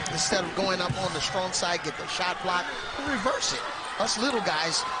 Instead of going up on the strong side, get the shot block, and reverse it. Us little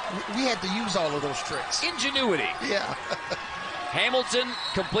guys, we had to use all of those tricks. Ingenuity. Yeah. Hamilton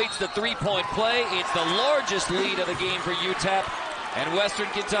completes the three-point play. It's the largest lead of the game for UTEP. And Western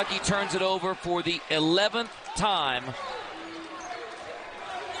Kentucky turns it over for the 11th time.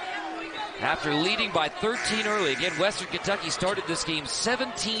 After leading by 13 early, again, Western Kentucky started this game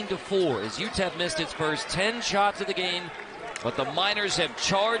 17-4 as UTEP missed its first 10 shots of the game, but the Miners have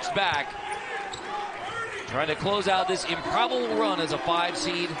charged back, trying to close out this improbable run as a 5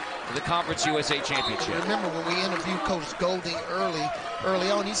 seed for the Conference USA Championship. Remember when we interviewed Coach Golding early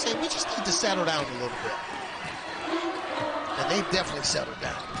on, he said, we just need to settle down a little bit. And they've definitely settled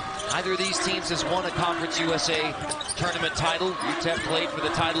down. Neither of these teams has won a Conference USA tournament title. UTEP played for the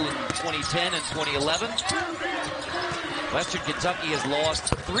title in 2010 and 2011. Western Kentucky has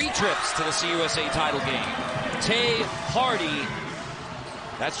lost 3 trips to the CUSA title game. Tay Hardy,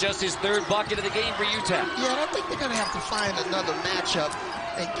 that's just his 3rd bucket of the game for UTEP. Yeah, and I think they're going to have to find another matchup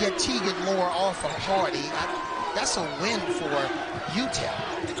and get Tegan Moore off of Hardy. That's a win for UTEP.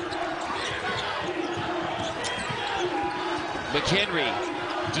 McHenry,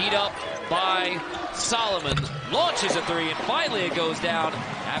 D'd up by Solomon, launches a 3, and finally it goes down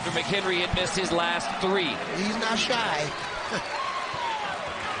after McHenry had missed his last 3. He's not shy.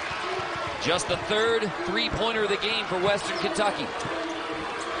 Just the 3rd three-pointer of the game for Western Kentucky.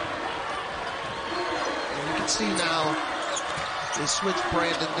 And you can see now they switch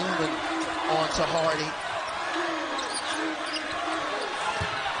Brandon Newman onto Hardy.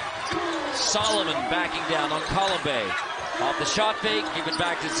 Solomon backing down on Colombe. Off the shot fake, give it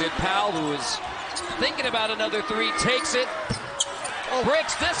back to Sid Powell, who is thinking about another 3, takes it.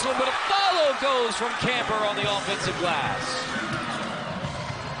 Bricks this one, but a follow goes from Camper on the offensive glass.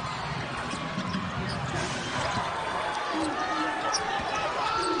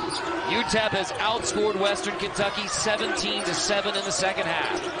 UTEP has outscored Western Kentucky 17-7 in the second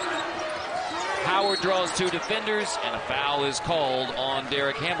half. Howard draws 2 defenders, and a foul is called on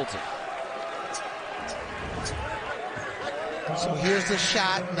Derek Hamilton. So here's the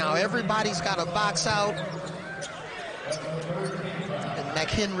shot. Now everybody's got to box out. And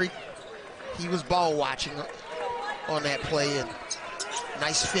McHenry, he was ball watching on that play. And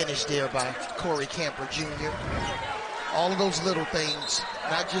nice finish there by Corey Camper Jr. All of those little things,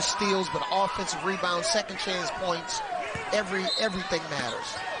 not just steals, but offensive rebounds, second chance points. Everything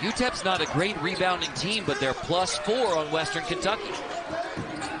matters. UTEP's not a great rebounding team, but they're +4 on Western Kentucky.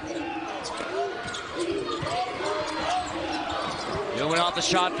 Newman off the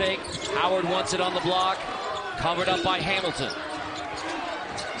shot fake. Howard wants it on the block. Covered up by Hamilton.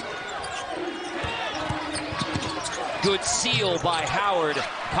 Good seal by Howard.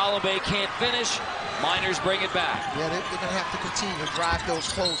 Colombe can't finish. Miners bring it back. Yeah, they're going to have to continue to drive those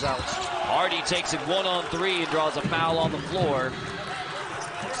closeouts. Hardy takes it 1-on-3 and draws a foul on the floor.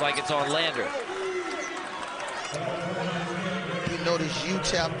 Looks like it's on Lander. You notice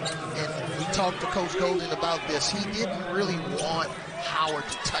UTEP, and we talked to Coach Golden about this, he didn't really want Howard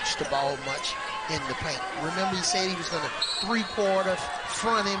to touch the ball much in the paint. Remember, he said he was going to three-quarter,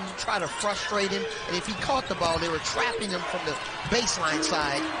 front him, try to frustrate him, and if he caught the ball, they were trapping him from the baseline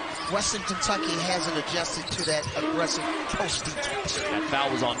side. Western Kentucky hasn't adjusted to that aggressive post defense. That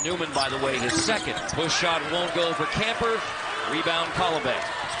foul was on Newman, by the way, his 2nd. Push shot won't go for Camper. Rebound, Colombe.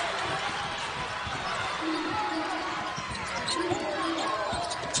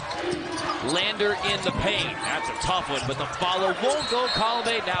 Lander in the paint. That's a tough one, but the follow won't go.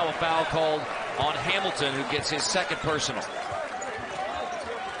 Colombe. Now a foul called on Hamilton, who gets his 2nd personal.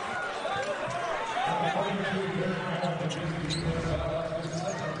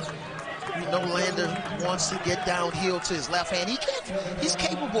 You know Lander wants to get downhill to his left hand. He's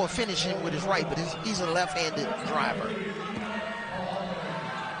capable of finishing with his right, but he's a left-handed driver.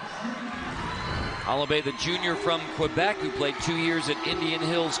 Alabé, the junior from Quebec, who played 2 years at Indian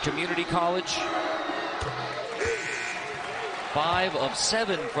Hills Community College. 5 of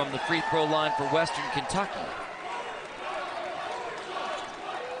 7 from the free throw line for Western Kentucky.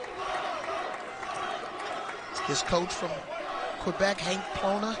 His coach from Quebec, Hank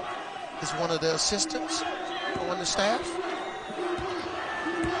Plona, is one of the assistants on the staff.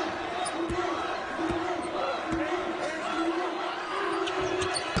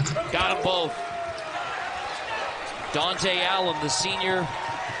 Got them both. Dante Allen, the senior,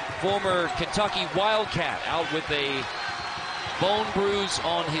 former Kentucky Wildcat, out with a bone bruise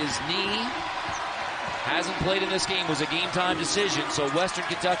on his knee. Hasn't played in this game. Was a game-time decision, so Western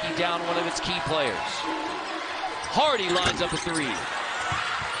Kentucky down one of its key players. Hardy lines up a three.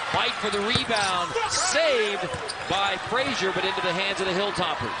 Fight for the rebound. Saved by Frazier, but into the hands of the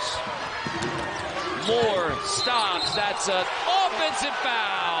Hilltoppers. Moore stops. That's an offensive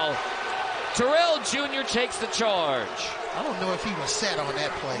foul. Terrell Jr. takes the charge. I don't know if he was set on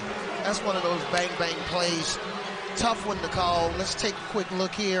that play. That's one of those bang-bang plays. Tough one to call. Let's take a quick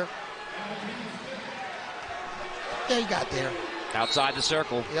look here. Yeah, he got there. Outside the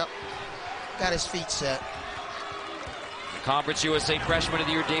circle. Yep. Got his feet set. The Conference USA Freshman of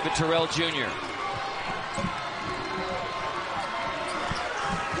the Year, David Terrell Jr.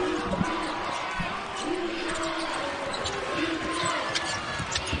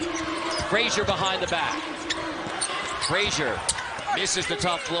 Frazier behind the back. Frazier misses the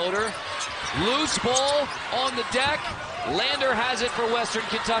tough floater. Loose ball on the deck. Lander has it for Western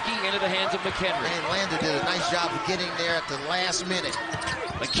Kentucky into the hands of McHenry. And Lander did a nice job of getting there at the last minute.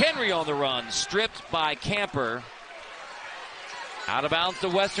 McHenry on the run, stripped by Camper. Out of bounds to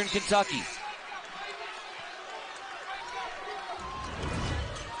Western Kentucky.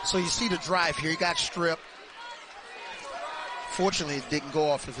 So you see the drive here. He got stripped. Fortunately, it didn't go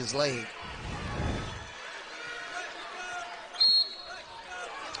off of his leg.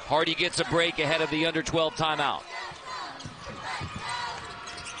 Hardy gets a break ahead of the under-12 timeout.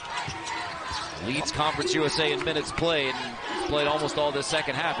 Leads Conference USA in minutes played and played almost all this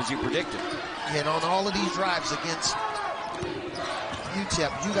second half, as you predicted. And on all of these drives against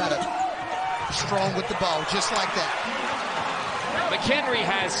UTEP, you got to strong with the ball, just like that. McHenry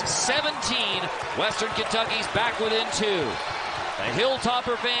has 17. Western Kentucky's back within 2. The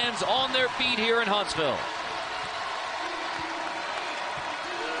Hilltopper fans on their feet here in Huntsville.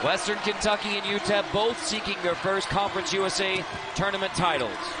 Western Kentucky and UTEP both seeking their first Conference USA tournament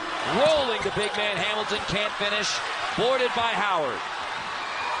titles. Rolling the big man Hamilton, can't finish. Boarded by Howard.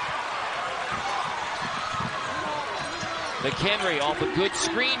 McHenry off a good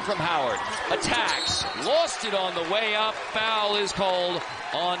screen from Howard. Attacks. Lost it on the way up. Foul is called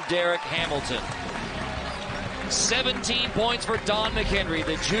on Derek Hamilton. 17 points for Don McHenry,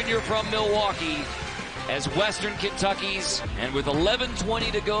 the junior from Milwaukee, as Western Kentucky's, and with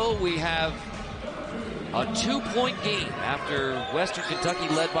 11:20 to go, we have a 2-point game after Western Kentucky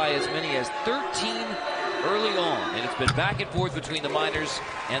led by as many as 13 early on, and it's been back and forth between the Miners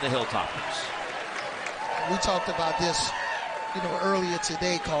and the Hilltoppers. We talked about this, earlier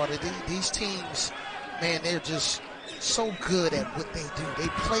today, Carter. These teams, man, they're just so good at what they do. They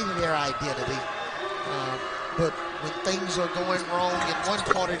play to their identity. But when things are going wrong in one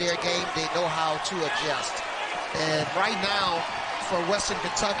part of their game, they know how to adjust. And right now, for Western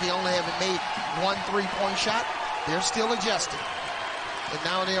Kentucky, only having made 1 3-point shot, they're still adjusting. And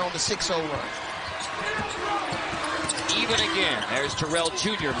now they're on the 6-0 run. Even again, there's Terrell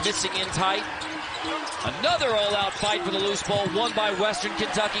Jr. missing in tight. Another all-out fight for the loose ball, won by Western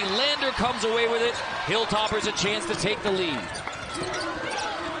Kentucky. Lander comes away with it. Hilltoppers a chance to take the lead.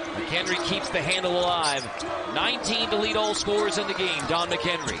 McHenry keeps the handle alive. 19 to lead all scorers in the game. Don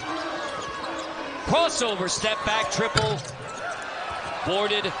McHenry. Crossover, step back, triple.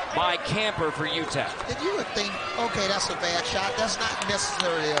 Boarded by Camper for UTEP. And you would think, okay, that's a bad shot. That's not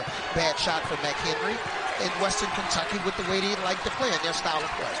necessarily a bad shot for McHenry in Western Kentucky with the way they like to play and their style of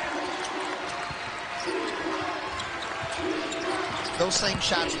play. Those same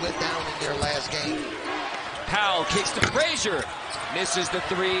shots went down in their last game. Powell kicks to Frazier. Misses the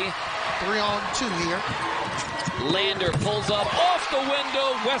 3. 3-on-2 here. Lander pulls up off the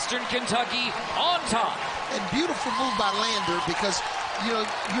window. Western Kentucky on top. And beautiful move by Lander, because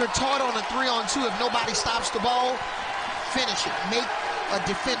you're taught on a 3-on-2, if nobody stops the ball, finish it. Make a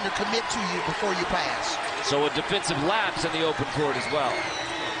defender commit to you before you pass. So a defensive lapse in the open court as well.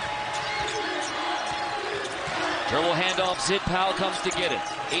 Dribble handoff, Zid Powell comes to get it.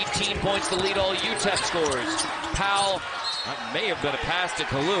 18 points to lead all UTEP scores. Powell, that may have been a pass to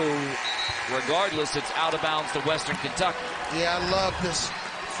Kalu. Regardless, it's out of bounds to Western Kentucky. Yeah, I love this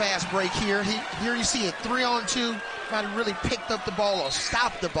fast break here. Here you see it, 3-on-2. Might have really picked up the ball or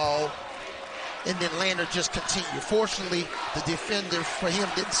stopped the ball. And then Lander just continued. Fortunately, the defender for him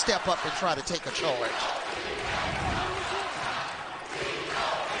didn't step up and try to take a charge.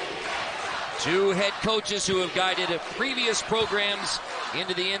 Two head coaches who have guided previous programs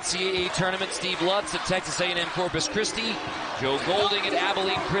into the NCAA tournament. Steve Lutz at Texas A&M Corpus Christi. Joe Golding at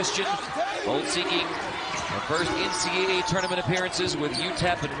Abilene Christian. Both seeking their first NCAA tournament appearances with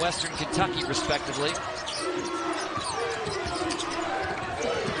UTEP and Western Kentucky, respectively.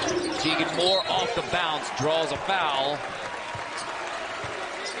 Tegan Moore off the bounce, draws a foul.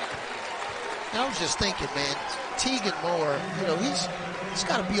 I was just thinking, man, Tegan Moore, you know, he's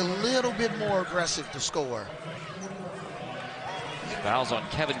got to be a little bit more aggressive to score. Fouls on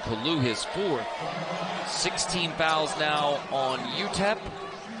Kevin Kalu, his fourth. 16 fouls now on UTEP.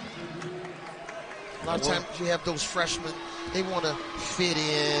 A lot of times you have those freshmen, they want to fit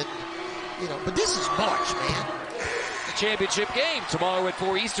in, you know, but this is March, man. The championship game tomorrow at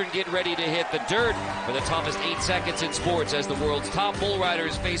 4 Eastern. Get ready to hit the dirt for the toughest 8 seconds in sports as the world's top bull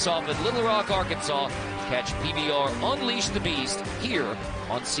riders face off in Little Rock, Arkansas. Catch PBR Unleash the Beast here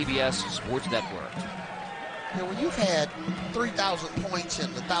on CBS Sports Network. You know, when you've had 3,000 points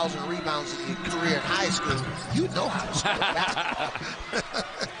and 1,000 rebounds in your career in high school, you know how to score basketball.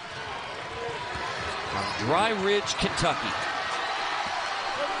 From Dry Ridge, Kentucky.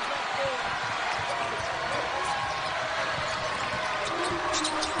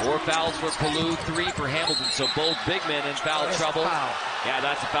 Four fouls for Kalu, 3 for Hamilton, so both big men in foul trouble. Yeah,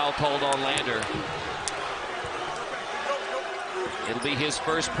 that's a foul called on Lander. It'll be his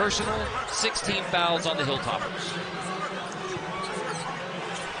first personal, 16 fouls on the Hilltoppers.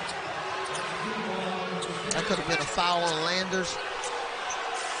 That could have been a foul on Landers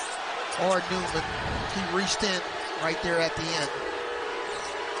or Newman. He reached in right there at the end.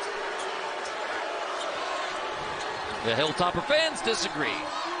 The Hilltopper fans disagree.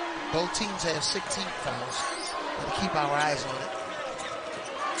 Both teams have 16 fouls. We'll keep our eyes on it.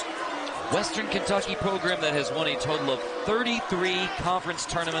 Western Kentucky program that has won a total of 33 conference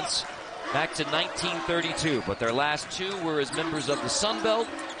tournaments back to 1932, but their last 2 were as members of the Sun Belt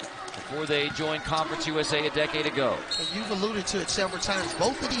before they joined Conference USA a decade ago. And you've alluded to it several times.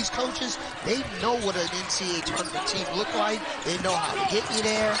 Both of these coaches, they know what an NCAA tournament team look like. They know how to get you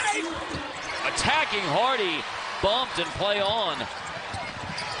there. Attacking Hardy, bumped and play on.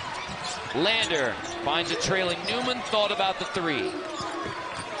 Lander finds a trailing Newman, thought about the 3.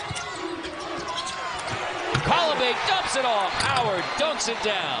 Colibay dumps it off. Howard dunks it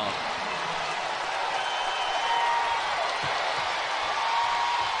down.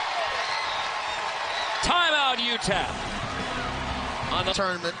 Timeout, UTEP. On the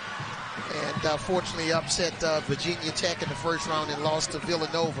tournament, and fortunately upset Virginia Tech in the first round and lost to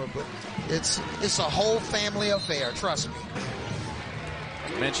Villanova, but it's a whole family affair, trust me.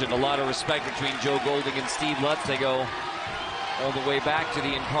 Mentioned a lot of respect between Joe Golding and Steve Lutz. They go all the way back to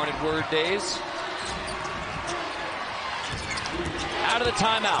the Incarnate Word days. Out of the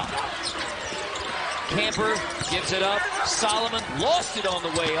timeout. Camper gives it up. Solomon lost it on the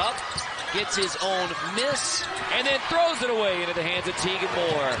way up. Gets his own miss and then throws it away into the hands of Tegan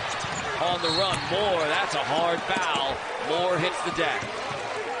Moore. On the run, Moore, that's a hard foul. Moore hits the deck.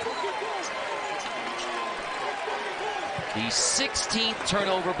 The 16th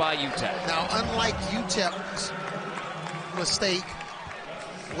turnover by UTEP. Now, unlike UTEP's mistake,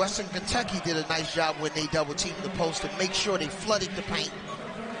 Western Kentucky did a nice job when they double-teamed the post to make sure they flooded the paint.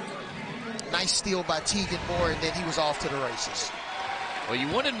 Nice steal by Tegan Moore, and then he was off to the races. Well, you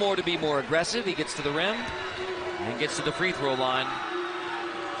wanted Moore to be more aggressive. He gets to the rim and gets to the free throw line.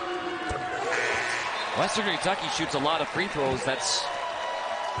 Western Kentucky shoots a lot of free throws. That's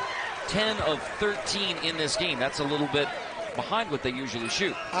 10 of 13 in this game. That's a little bit behind what they usually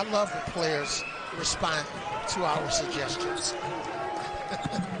shoot. I love when players respond to our suggestions.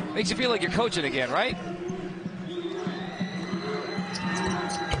 Makes you feel like you're coaching again, right?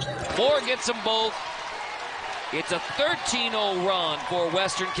 Moore gets them both. It's a 13-0 run for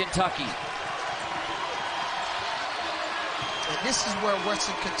Western Kentucky. And this is where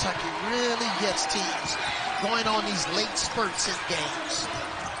Western Kentucky really gets teams going on these late spurts in games.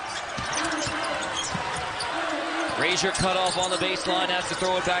 Frazier cut off on the baseline, has to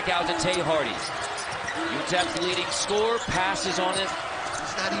throw it back out to Tay Hardy. UTEP's leading scorer, passes on it.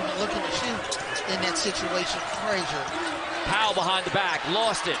 He's not even looking to shoot in that situation, Frazier. Powell behind the back,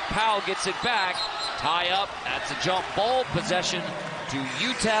 lost it. Powell gets it back. Tie up. That's a jump ball. Possession to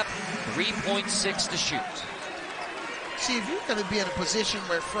UTEP. 3.6 to shoot. See, if you're going to be in a position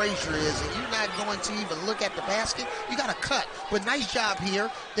where Frazier is and you're not going to even look at the basket, you got to cut. But nice job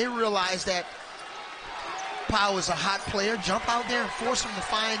here. They realize that Powell is a hot player. Jump out there and force him to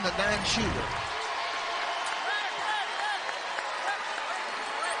find the non-shooter.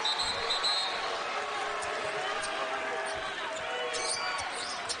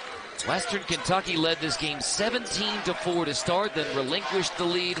 Western Kentucky led this game 17-4 to start, then relinquished the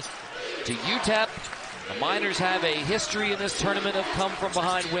lead to UTEP. The Miners have a history in this tournament of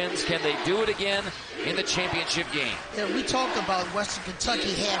come-from-behind wins. Can they do it again in the championship game? Yeah, we talked about Western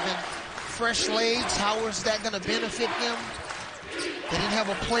Kentucky having fresh legs. How is that going to benefit them? They didn't have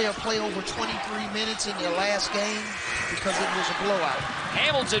a player play over 23 minutes in their last game because it was a blowout.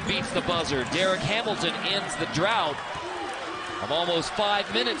 Hamilton beats the buzzer. Derek Hamilton ends the drought of almost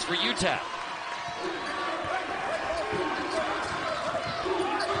 5 minutes for UTEP.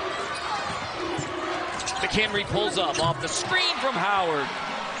 McHenry pulls up off the screen from Howard.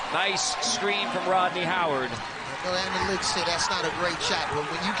 Nice screen from Rodney Howard. No analytics say that's not a great shot, but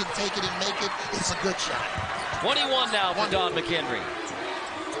when you can take it and make it, it's a good shot. 21 now for Don McHenry.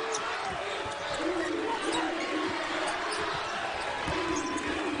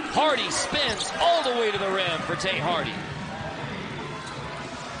 Hardy spins all the way to the rim for Tay Hardy.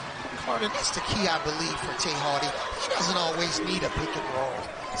 Carter, that's the key, I believe, for Tay Hardy. He doesn't always need a pick and roll.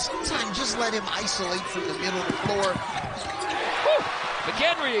 Sometimes just let him isolate from the middle of the floor. Woo!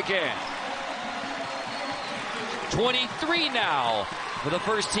 McHenry again. 23 now for the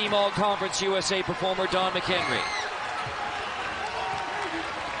first team All-Conference USA performer, Don McHenry.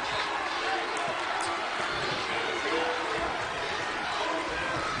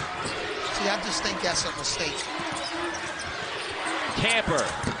 See, I just think that's a mistake. Camper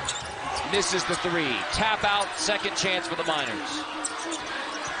misses the three. Tap out, second chance for the Miners.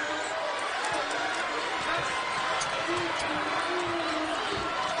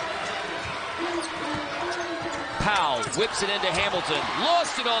 Powell whips it into Hamilton.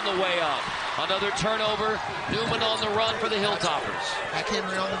 Lost it on the way up. Another turnover. Newman on the run for the Hilltoppers.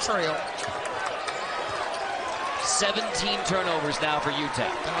 McHenry on the trail. 17 turnovers now for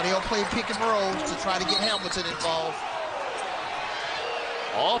UTEP. Now they'll play pick and roll to try to get Hamilton involved.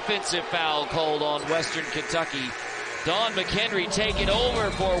 Offensive foul called on Western Kentucky. Don McHenry taking over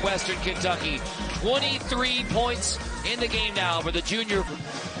for Western Kentucky. 23 points in the game now for the junior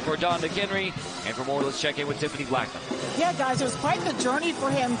for Don McHenry. And for more, let's check in with Tiffany Blackman. Yeah, guys, it was quite the journey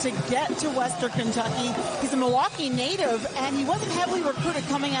for him to get to Western Kentucky. He's a Milwaukee native, and he wasn't heavily recruited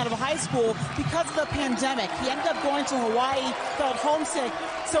coming out of high school because of the pandemic. He ended up going to Hawaii, felt homesick,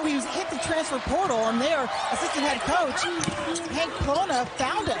 so he hit the transfer portal, and their assistant head coach, Hank Plona,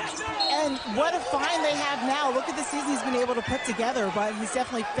 found him. And what a find they have now. Look at the season he's been able to put together, but he's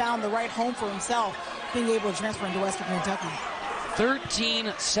definitely found the right home for himself, being able to transfer into Western Kentucky.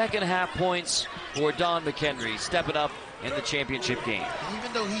 13 second-half points for Don McHenry, stepping up in the championship game.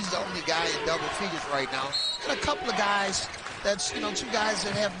 Even though he's the only guy in double figures right now, got a couple of guys that's, two guys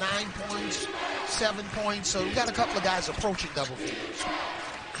that have 9 points, 7 points, so we got a couple of guys approaching double figures.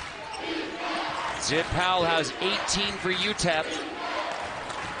 Zip Powell has 18 for UTEP.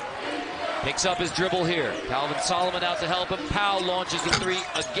 Picks up his dribble here. Calvin Solomon out to help him. Powell launches the three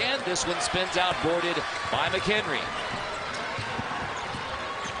again. This one spins out, boarded by McHenry.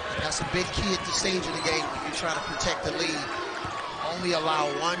 That's a big key at the stage of the game when you're trying to protect the lead. Only allow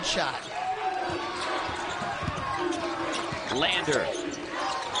one shot. Lander.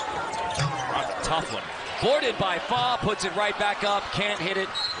 Tough one. Boarded by Fa, puts it right back up, can't hit it.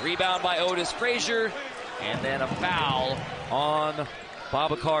 Rebound by Otis Frazier. And then a foul on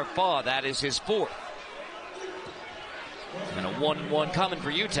Babacar Fa. That is his fourth. And a 1-1 coming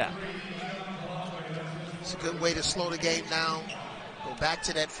for UTEP. It's a good way to slow the game down. Go back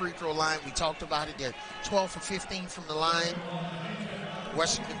to that free throw line. We talked about it. They're 12 for 15 from the line.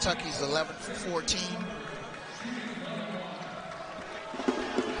 Western Kentucky's 11 for 14.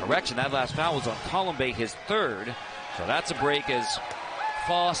 Correction, that last foul was on Columbay, his third. So that's a break as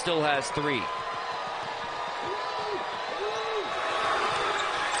Fa still has 3.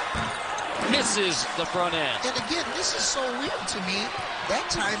 Misses the front end. And again, this is so weird to me. That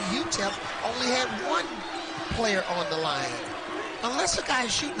time UTEP only had 1 player on the line. Unless the guy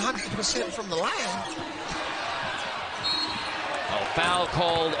is shooting 100% from the line. A foul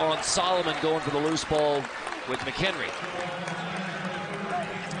called on Solomon going for the loose ball with McHenry.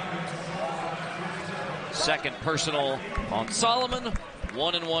 Second personal on Solomon.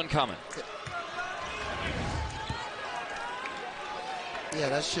 1-1 coming. Yeah,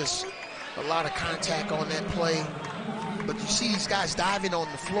 that's just A lot of contact on that play. But you see these guys diving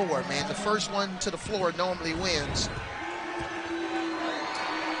on the floor, man. The first one to the floor normally wins.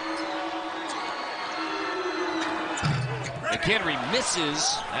 McHenry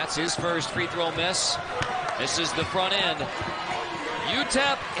misses. That's his first free throw miss. This is the front end.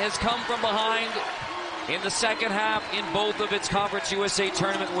 UTEP has come from behind in the second half in both of its Conference USA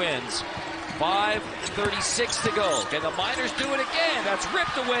tournament wins. 5:36 to go. Can the Miners do it again? That's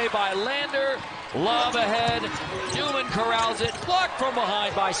ripped away by Lander. Lob ahead. Newman corrals it. Blocked from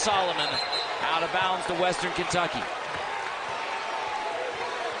behind by Solomon. Out of bounds to Western Kentucky.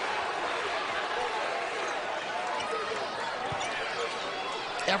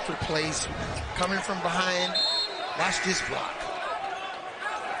 Effort plays coming from behind. Watch this block.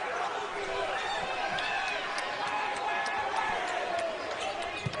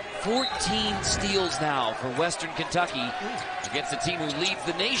 $14 steals now for Western Kentucky against the team who leads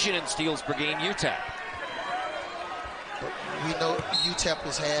the nation in steals per game, UTEP. But we know UTEP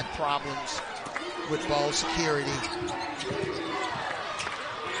has had problems with ball security.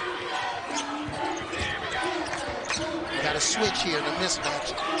 You got to switch here in a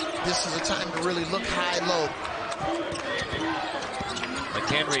mismatch. This is a time to really look high-low.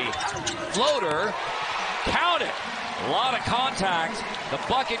 McHenry, floater, count it. A lot of contact. The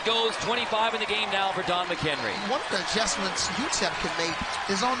bucket goes 25 in the game now for Don McHenry. One of the adjustments UTEP can make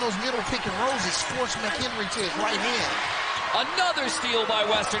is on those middle pick and rolls is force McHenry to his right hand. Another steal by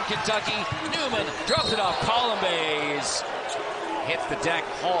Western Kentucky. Newman drops it off Columbays. Hits the deck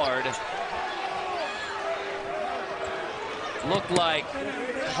hard. Looked like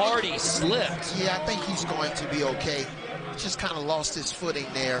Hardy slipped. Yeah, I think he's going to be okay. Just kind of lost his footing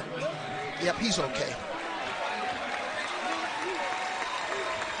there. Yep, he's okay.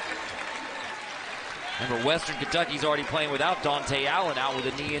 Remember, Western Kentucky's already playing without Dante Allen out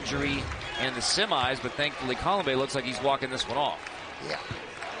with a knee injury in the semis, but thankfully Columbia looks like he's walking this one off. Yeah.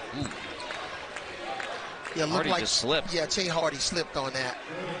 Ooh. Yeah, looked Hardy like just slipped. Yeah, Tay Hardy slipped on that.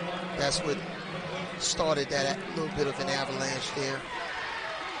 That's what started that little bit of an avalanche there.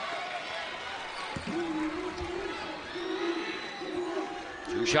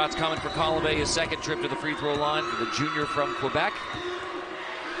 Two shots coming for Columbia, his second trip to the free throw line for the junior from Quebec.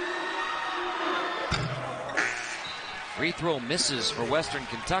 Free throw misses for Western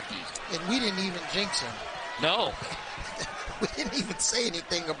Kentucky. And we didn't even jinx him. No. We didn't even say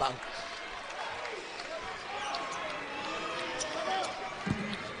anything about it.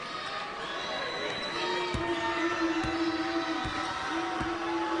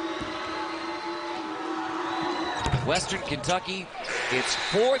 Western Kentucky, its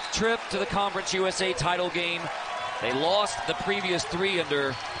fourth trip to the Conference USA title game. They lost the previous three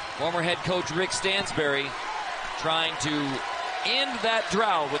under former head coach Rick Stansberry, trying to end that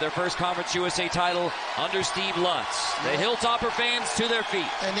drought with their first Conference USA title under Steve Lutz. The Hilltopper fans to their feet.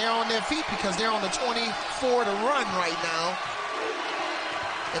 And they're on their feet because they're on the 24 to run right now.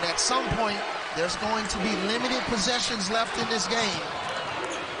 And at some point, there's going to be limited possessions left in this game.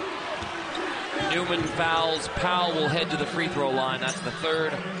 Newman fouls. Powell will head to the free throw line. That's the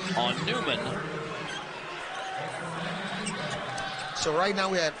third on Newman. So right now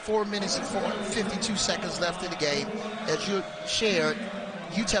we have 4 minutes and 52 seconds left in the game. As you shared,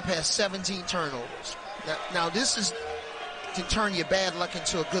 UTEP has 17 turnovers. Now this is to turn your bad luck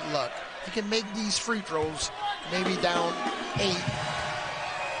into a good luck. You can make these free throws, maybe down 8.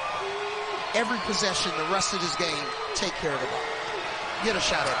 Every possession, the rest of this game, take care of the ball. Get a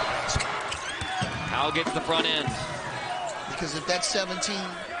shot at the basket. Powell gets the front end. Because if that 17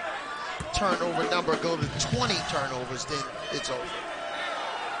 turnover number go to 20 turnovers, then it's over.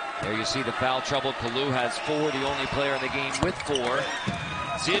 There you see the foul trouble. Kalu has 4, the only player in the game with 4.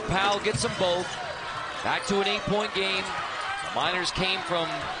 Sid Powell gets them both. Back to an 8-point game. The Miners came from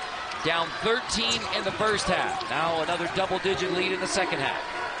down 13 in the first half. Now another double-digit lead in the second half.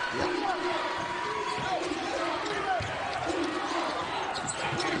 Yeah.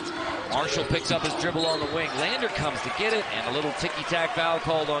 Marshall picks up his dribble on the wing. Lander comes to get it, and a little ticky-tack foul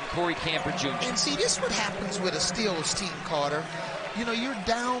called on Corey Camper Jr. And see, this is what happens with a steals team, Carter. You know, you're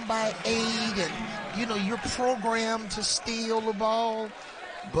down by 8, and, you know, you're programmed to steal the ball,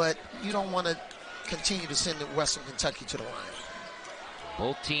 but you don't want to continue to send Western Kentucky to the line.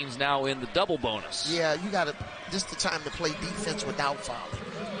 Both teams now in the double bonus. Yeah, you got to, this is the time to play defense without fouling.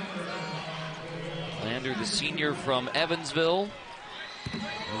 Lander, the senior from Evansville,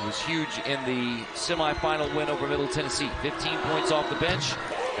 who was huge in the semifinal win over Middle Tennessee. 15 points off the bench.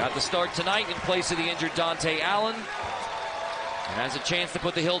 Got the start tonight in place of the injured Dante Allen. And has a chance to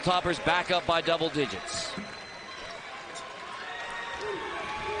put the Hilltoppers back up by double digits.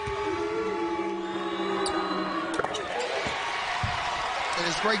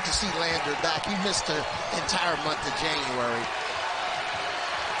 it's great to see Lander back. He missed the entire month of January.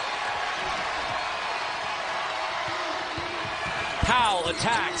 Powell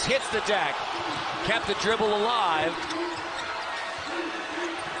attacks, hits the deck, kept the dribble alive.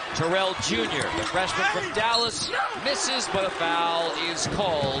 Terrell Jr., the freshman from Dallas, misses, but a foul is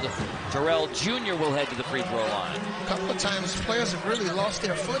called. Terrell Jr. will head to the free throw line. A couple of times players have really lost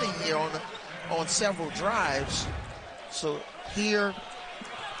their footing here on several drives. So here,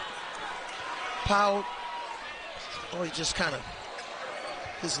 Powell, he just kind of,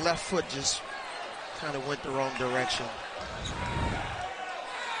 his left foot just kind of went the wrong direction.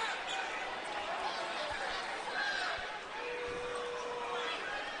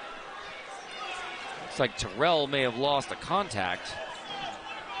 Looks like Terrell may have lost a contact.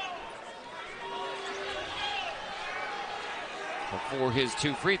 Before his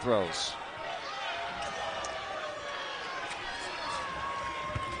 2 free throws.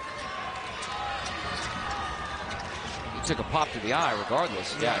 He took a pop to the eye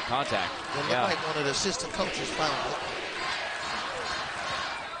regardless. Yeah, contact. It looked like one of the assistant coaches found it.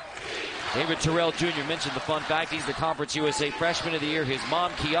 David Terrell Jr. mentioned the fun fact. He's the Conference USA Freshman of the Year. His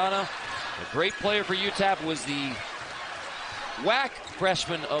mom, Kiana, a great player for UTEP, was the WAC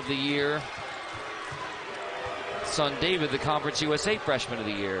Freshman of the Year. Son David, the Conference USA Freshman of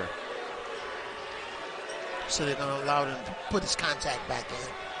the Year. So they're going to allow him to put his contact back in.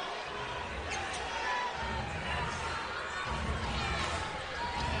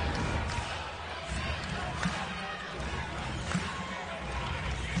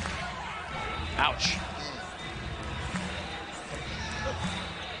 Ouch.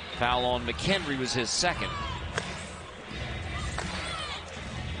 Foul on McHenry was his second.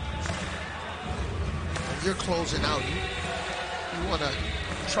 You're closing out. You want to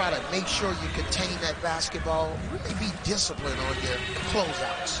try to make sure you contain that basketball. Really be disciplined on your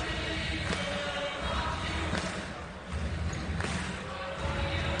closeouts.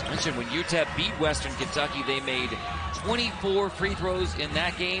 I mentioned when UTEP beat Western Kentucky, they made 24 free throws in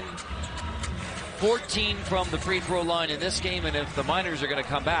that game. 14 from the free throw line in this game, and if the Miners are going to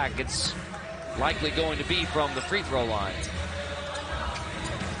come back, it's likely going to be from the free throw line.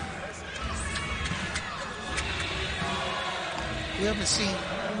 We haven't seen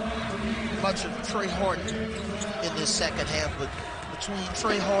much of Trey Horton in this second half, but between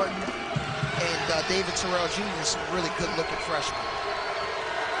Trey Horton and David Terrell Jr., some really good-looking freshmen.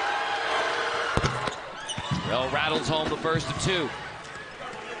 Terrell rattles home the first of 2.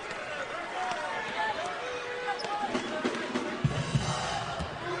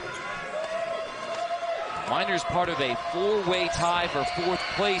 Miners part of a 4-way tie for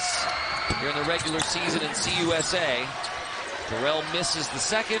 4th place here in the regular season in CUSA. Terrell misses the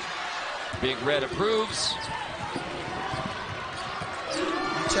second. Big Red approves.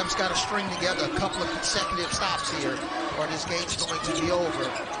 UTEP's got to string together a couple of consecutive stops here, or this game's going to be over.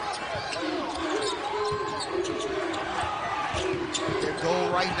 Their goal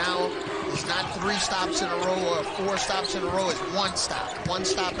right now is not 3 stops in a row or 4 stops in a row. It's 1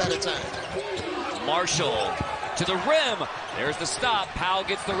 stop at a time. Marshall to the rim. There's the stop. Powell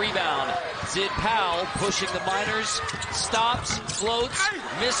gets the rebound. Zid Powell pushing the Miners. Stops, floats,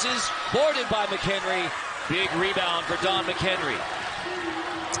 misses. Boarded by McHenry. Big rebound for Don McHenry.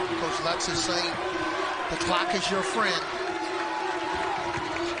 Coach Lutz is saying the clock is your friend.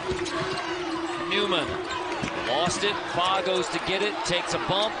 Newman lost it. Fa goes to get it. Takes a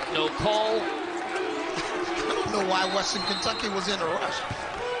bump. No call. I don't know why Western Kentucky was in a rush.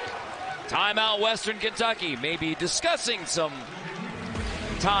 Timeout, Western Kentucky. Maybe discussing some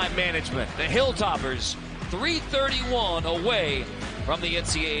time management. The Hilltoppers, 3:31 away from the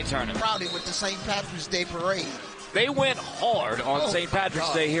NCAA tournament. Probably with the St. Patrick's Day parade. They went hard on St.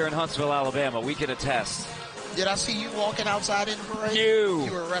 Patrick's Day here in Huntsville, Alabama. We can attest. Did I see you walking outside in the parade? You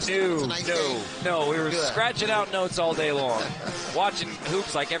were resting tonight's game? No, we were scratching out notes all day long, watching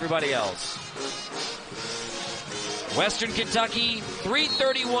hoops like everybody else. Western Kentucky,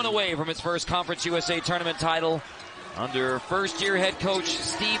 3:31 away from its first Conference USA tournament title under first-year head coach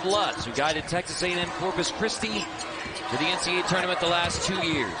Steve Lutz, who guided Texas A&M Corpus Christi to the NCAA tournament the last 2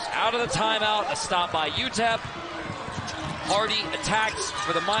 years. Out of the timeout, a stop by UTEP. Hardy attacks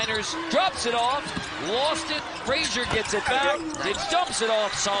for the Miners, drops it off, lost it. Frazier gets it back, then dumps it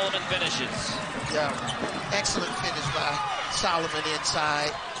off. Solomon finishes. Yeah, excellent finish by Solomon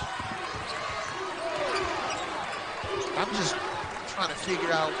inside. I'm just trying to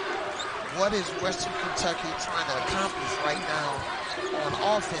figure out what is Western Kentucky trying to accomplish right now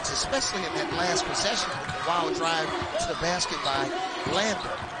on offense, especially in that last possession with the wild drive to the basket by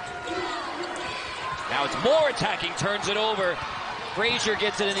Lander. Now it's more attacking, turns it over. Frazier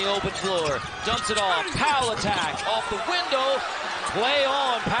gets it in the open floor. Dumps it off. Powell attack. Off the window. Play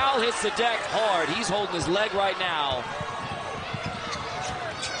on. Powell hits the deck hard. He's holding his leg right now.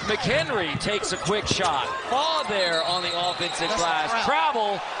 McHenry takes a quick shot. Fall there on the offensive glass.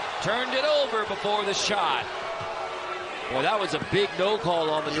 Travel turned it over before the shot. Boy, that was a big no call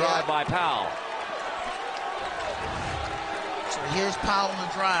on the drive by Powell. So here's Powell on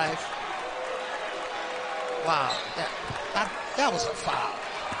the drive. Wow, that was a foul.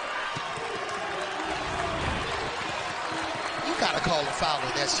 You got to call a foul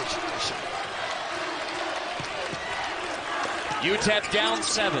in that situation. UTEP down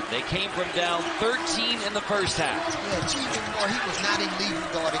 7. They came from down 13 in the first half. Yeah, Tegan Moore, he was not in legal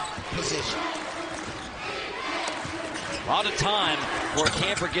guarding position. A lot of time before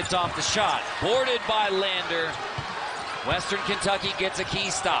Camper gets off the shot. Boarded by Lander. Western Kentucky gets a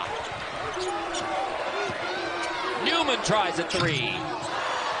key stop. Newman tries a 3.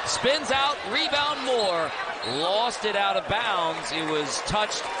 Spins out, rebound Moore. Lost it out of bounds. It was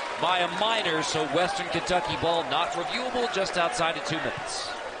touched by a minor, so Western Kentucky ball not reviewable, just outside of 2 minutes.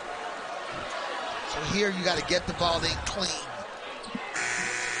 So here you got to get the ball in clean.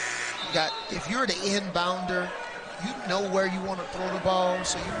 You got, if you're the inbounder, you know where you want to throw the ball,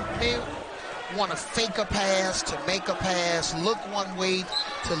 so you may want to fake a pass, to make a pass, look one way,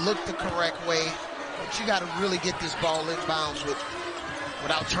 to look the correct way. But you got to really get this ball inbounds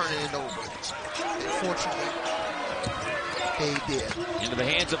without turning it over. Unfortunately, they did. Into the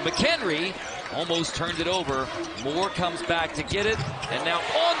hands of McHenry. Almost turned it over. Moore comes back to get it. And now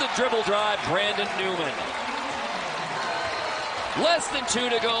on the dribble drive, Brandon Newman. Less than 2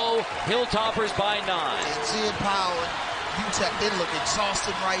 to go. Hilltoppers by 9. And Zed Powell and UTEP, they look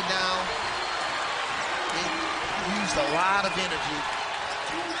exhausted right now. They used a lot of energy.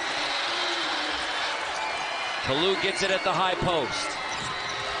 Kalu gets it at the high post.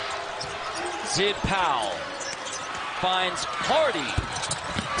 Zed Powell finds Hardy.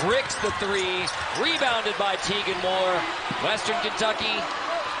 Bricks the 3. Rebounded by Tegan Moore. Western Kentucky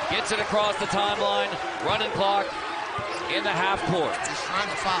gets it across the timeline. Running clock in the half court. He's trying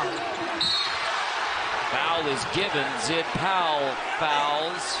to foul. Foul is given. Zed Powell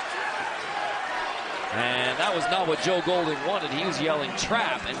fouls. And that was not what Joe Golding wanted. He was yelling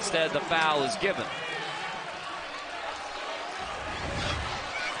trap. Instead, the foul is given.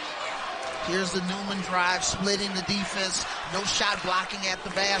 Here's the Newman drive, splitting the defense. No shot blocking at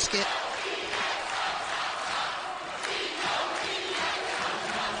the basket.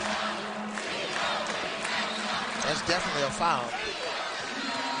 That's definitely a foul.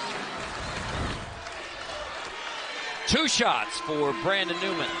 2 shots for Brandon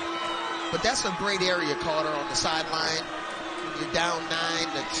Newman. But that's a great area, Carter, on the sideline. When you're down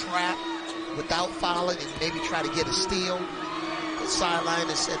 9, the trap without fouling and maybe try to get a steal. The sideline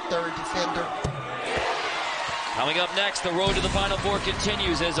is at third defender. Coming up next, the road to the Final Four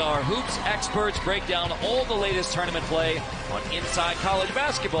continues as our hoops experts break down all the latest tournament play on Inside College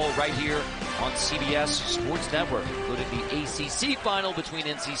Basketball right here on CBS Sports Network, including the ACC final between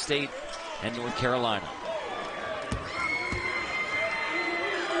NC State and North Carolina.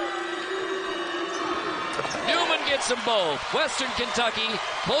 Newman gets them both. Western Kentucky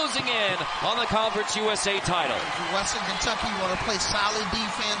closing in on the Conference USA title. If Western Kentucky want to play solid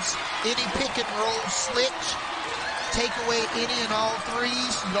defense, any pick and roll switch, take away any and all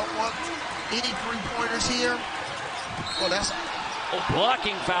threes. You don't want any three-pointers here. Oh, that's a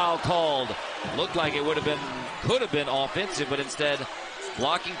blocking foul called. Looked like it could have been offensive, but instead,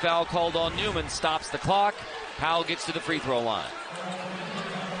 blocking foul called on Newman stops the clock. Powell gets to the free throw line.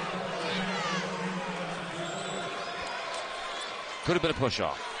 Could have been a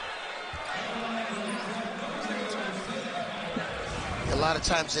push-off. A lot of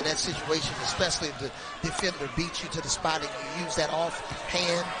times in that situation, especially if the defender beats you to the spot and you use that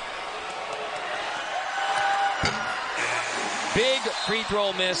offhand. Big free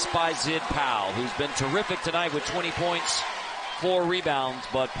throw miss by Zed Powell, who's been terrific tonight with 20 points, 4 rebounds,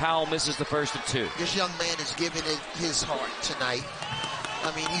 but Powell misses the first of 2. This young man is giving it his heart tonight.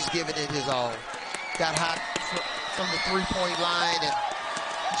 I mean, he's giving it his all. Got hot from the three-point line and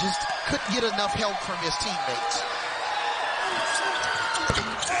just couldn't get enough help from his teammates.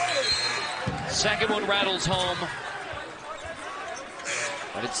 Second one rattles home,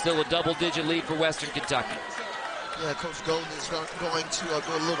 but it's still a double-digit lead for Western Kentucky. Yeah, Coach Golden is going to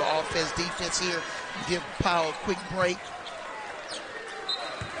go a little offense-defense here, give Powell a quick break.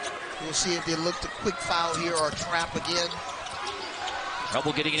 We'll see if they look to quick foul here or trap again.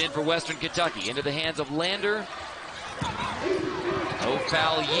 Trouble getting it in for Western Kentucky. Into the hands of Lander. No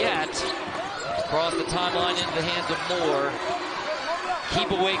foul yet. Across the timeline into the hands of Moore.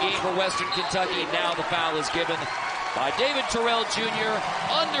 keep-away game for Western Kentucky. Now the foul is given by David Terrell Jr.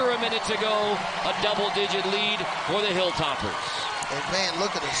 Under a minute to go, a double-digit lead for the Hilltoppers. And man,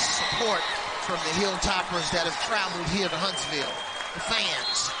 look at the support from the Hilltoppers that have traveled here to Huntsville. The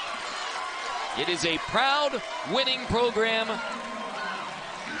fans. It is a proud winning program.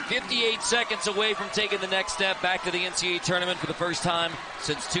 58 seconds away from taking the next step back to the NCAA tournament for the first time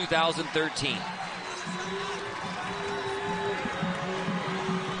since 2013.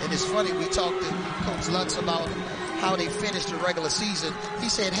 And it's funny, we talked to Coach Lutz about how they finished the regular season. He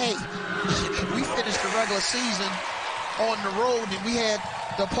said, hey, we finished the regular season on the road and we had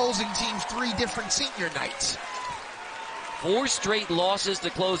the opposing teams 3 different senior nights. 4 straight losses to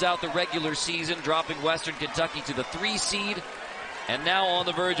close out the regular season, dropping Western Kentucky to the 3 seed. And now on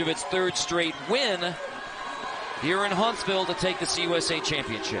the verge of its 3rd straight win here in Huntsville to take the CUSA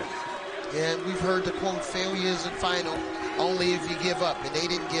championship. Yeah, we've heard the quote, failure is the final only if you give up, and they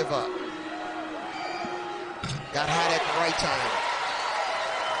didn't give up. Got hot at the right time.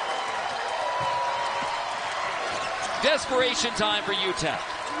 Desperation time for UTEP.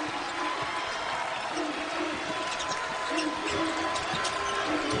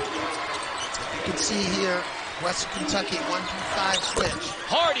 You can see here, Western Kentucky 1-5 switch.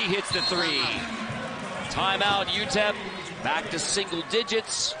 Hardy hits the 3. Timeout, UTEP back to single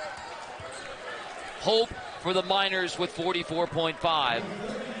digits. Hope for the Miners with 44.5.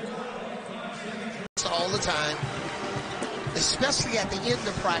 All the time, especially at the end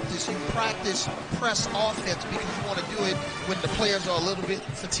of practice, you practice press offense because you want to do it when the players are a little bit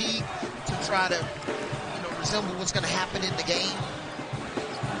fatigued to try to, resemble what's going to happen in the game.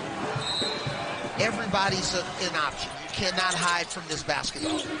 Everybody's an option. You cannot hide from this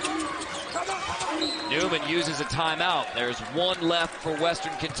basketball. Newman uses a timeout. There's 1 left for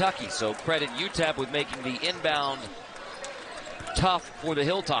Western Kentucky, so credit UTEP with making the inbound tough for the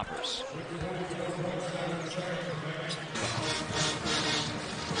Hilltoppers.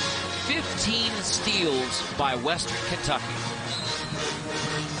 15 steals by Western Kentucky.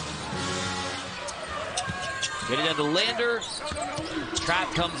 Get it into Lander.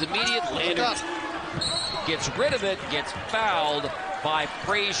 Trap comes immediate. Lander gets rid of it, gets fouled by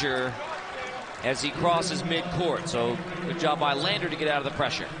Frazier as he crosses midcourt. So good job by Lander to get out of the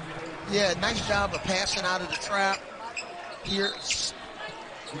pressure. Yeah, nice job of passing out of the trap. Here,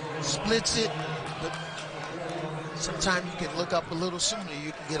 splits it, but sometimes you can look up a little sooner.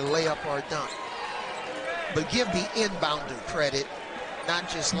 You can get a layup or a dunk. But give the inbounder credit, not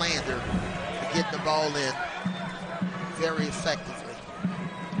just Lander, for getting the ball in very effectively.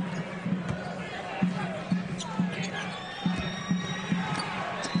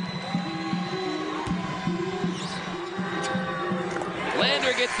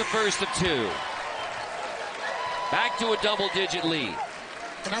 Lander gets the first of 2. Back to a double-digit lead.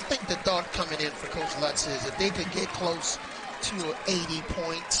 And I think the thought coming in for Coach Lutz is if they could get close to 80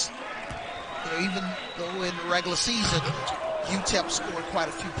 points, even though in the regular season, UTEP scored quite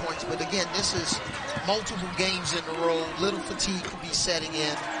a few points. But again, this is multiple games in a row. Little fatigue could be setting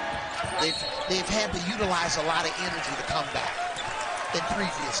in. They've had to utilize a lot of energy to come back in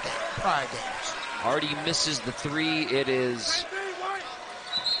previous games, prior games. Hardy misses the 3. It is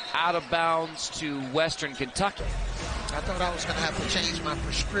out of bounds to Western Kentucky. I thought I was going to have to change my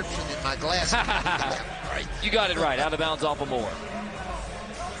prescription in my glasses. Right. You got it right. Out of bounds off of Moore.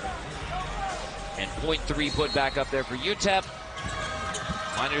 And .3 put back up there for UTEP.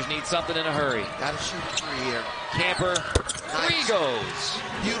 Miners need something in a hurry. Got to shoot a 3 here. Camper, nice. 3 goes.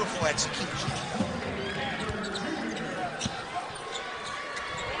 Beautiful execution.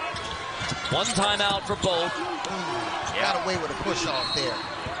 One timeout for both. Got away with a push-off there.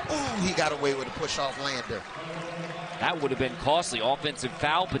 Ooh, he got away with a push-off Lander. That would have been costly. Offensive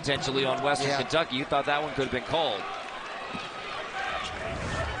foul potentially on Western Kentucky. You thought that one could have been called.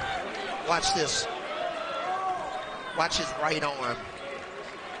 Watch this. Watch his right arm.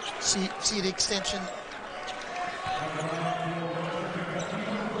 See the extension?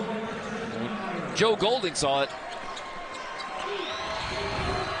 Joe Golding saw it.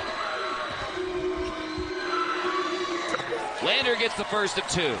 Lander gets the first of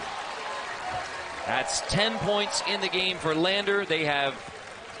 2. That's 10 points in the game for Lander. They have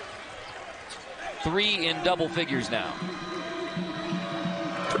 3 in double figures now.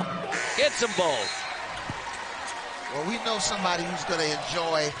 Gets them both. Well, we know somebody who's going to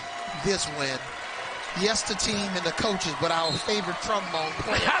enjoy this win. Yes, the team and the coaches, but our favorite trombone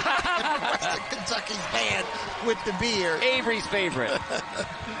player in Western Kentucky's band with the beard. Avery's favorite.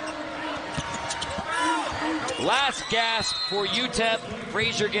 Last gasp for UTEP.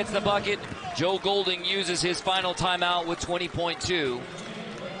 Frazier gets the bucket. Joe Golding uses his final timeout with 20.2.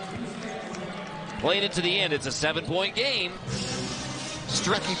 played it to the end. It's a 7-point game.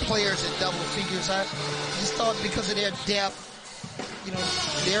 Striking players in double figures. I just thought because of their depth, you know,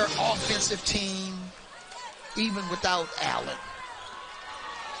 their offensive team, even without Allen.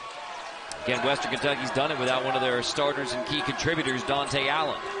 Again, Western Kentucky's done it without one of their starters and key contributors, Dante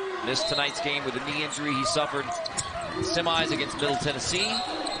Allen. Missed tonight's game with a knee injury he suffered in semis against Middle Tennessee.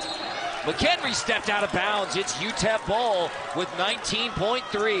 McHenry stepped out of bounds. It's UTEP ball with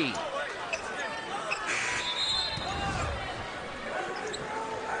 19.3.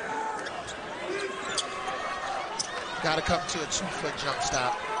 Got to come to a 2-foot jump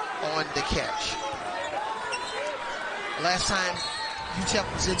stop on the catch. Last time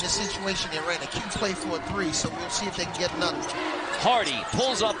UTEP was in this situation, they ran a Q play for a 3, so we'll see if they can get another. Hardy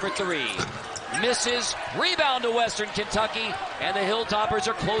pulls up for 3. Misses. Rebound to Western Kentucky, and the Hilltoppers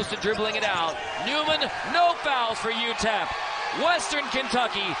are close to dribbling it out. Newman, no fouls for UTEP. Western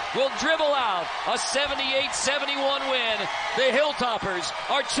Kentucky will dribble out a 78-71 win. The Hilltoppers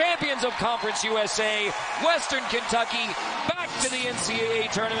are champions of Conference USA. Western Kentucky back to the NCAA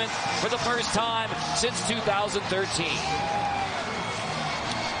tournament for the first time since 2013.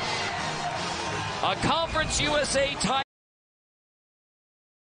 A Conference USA title.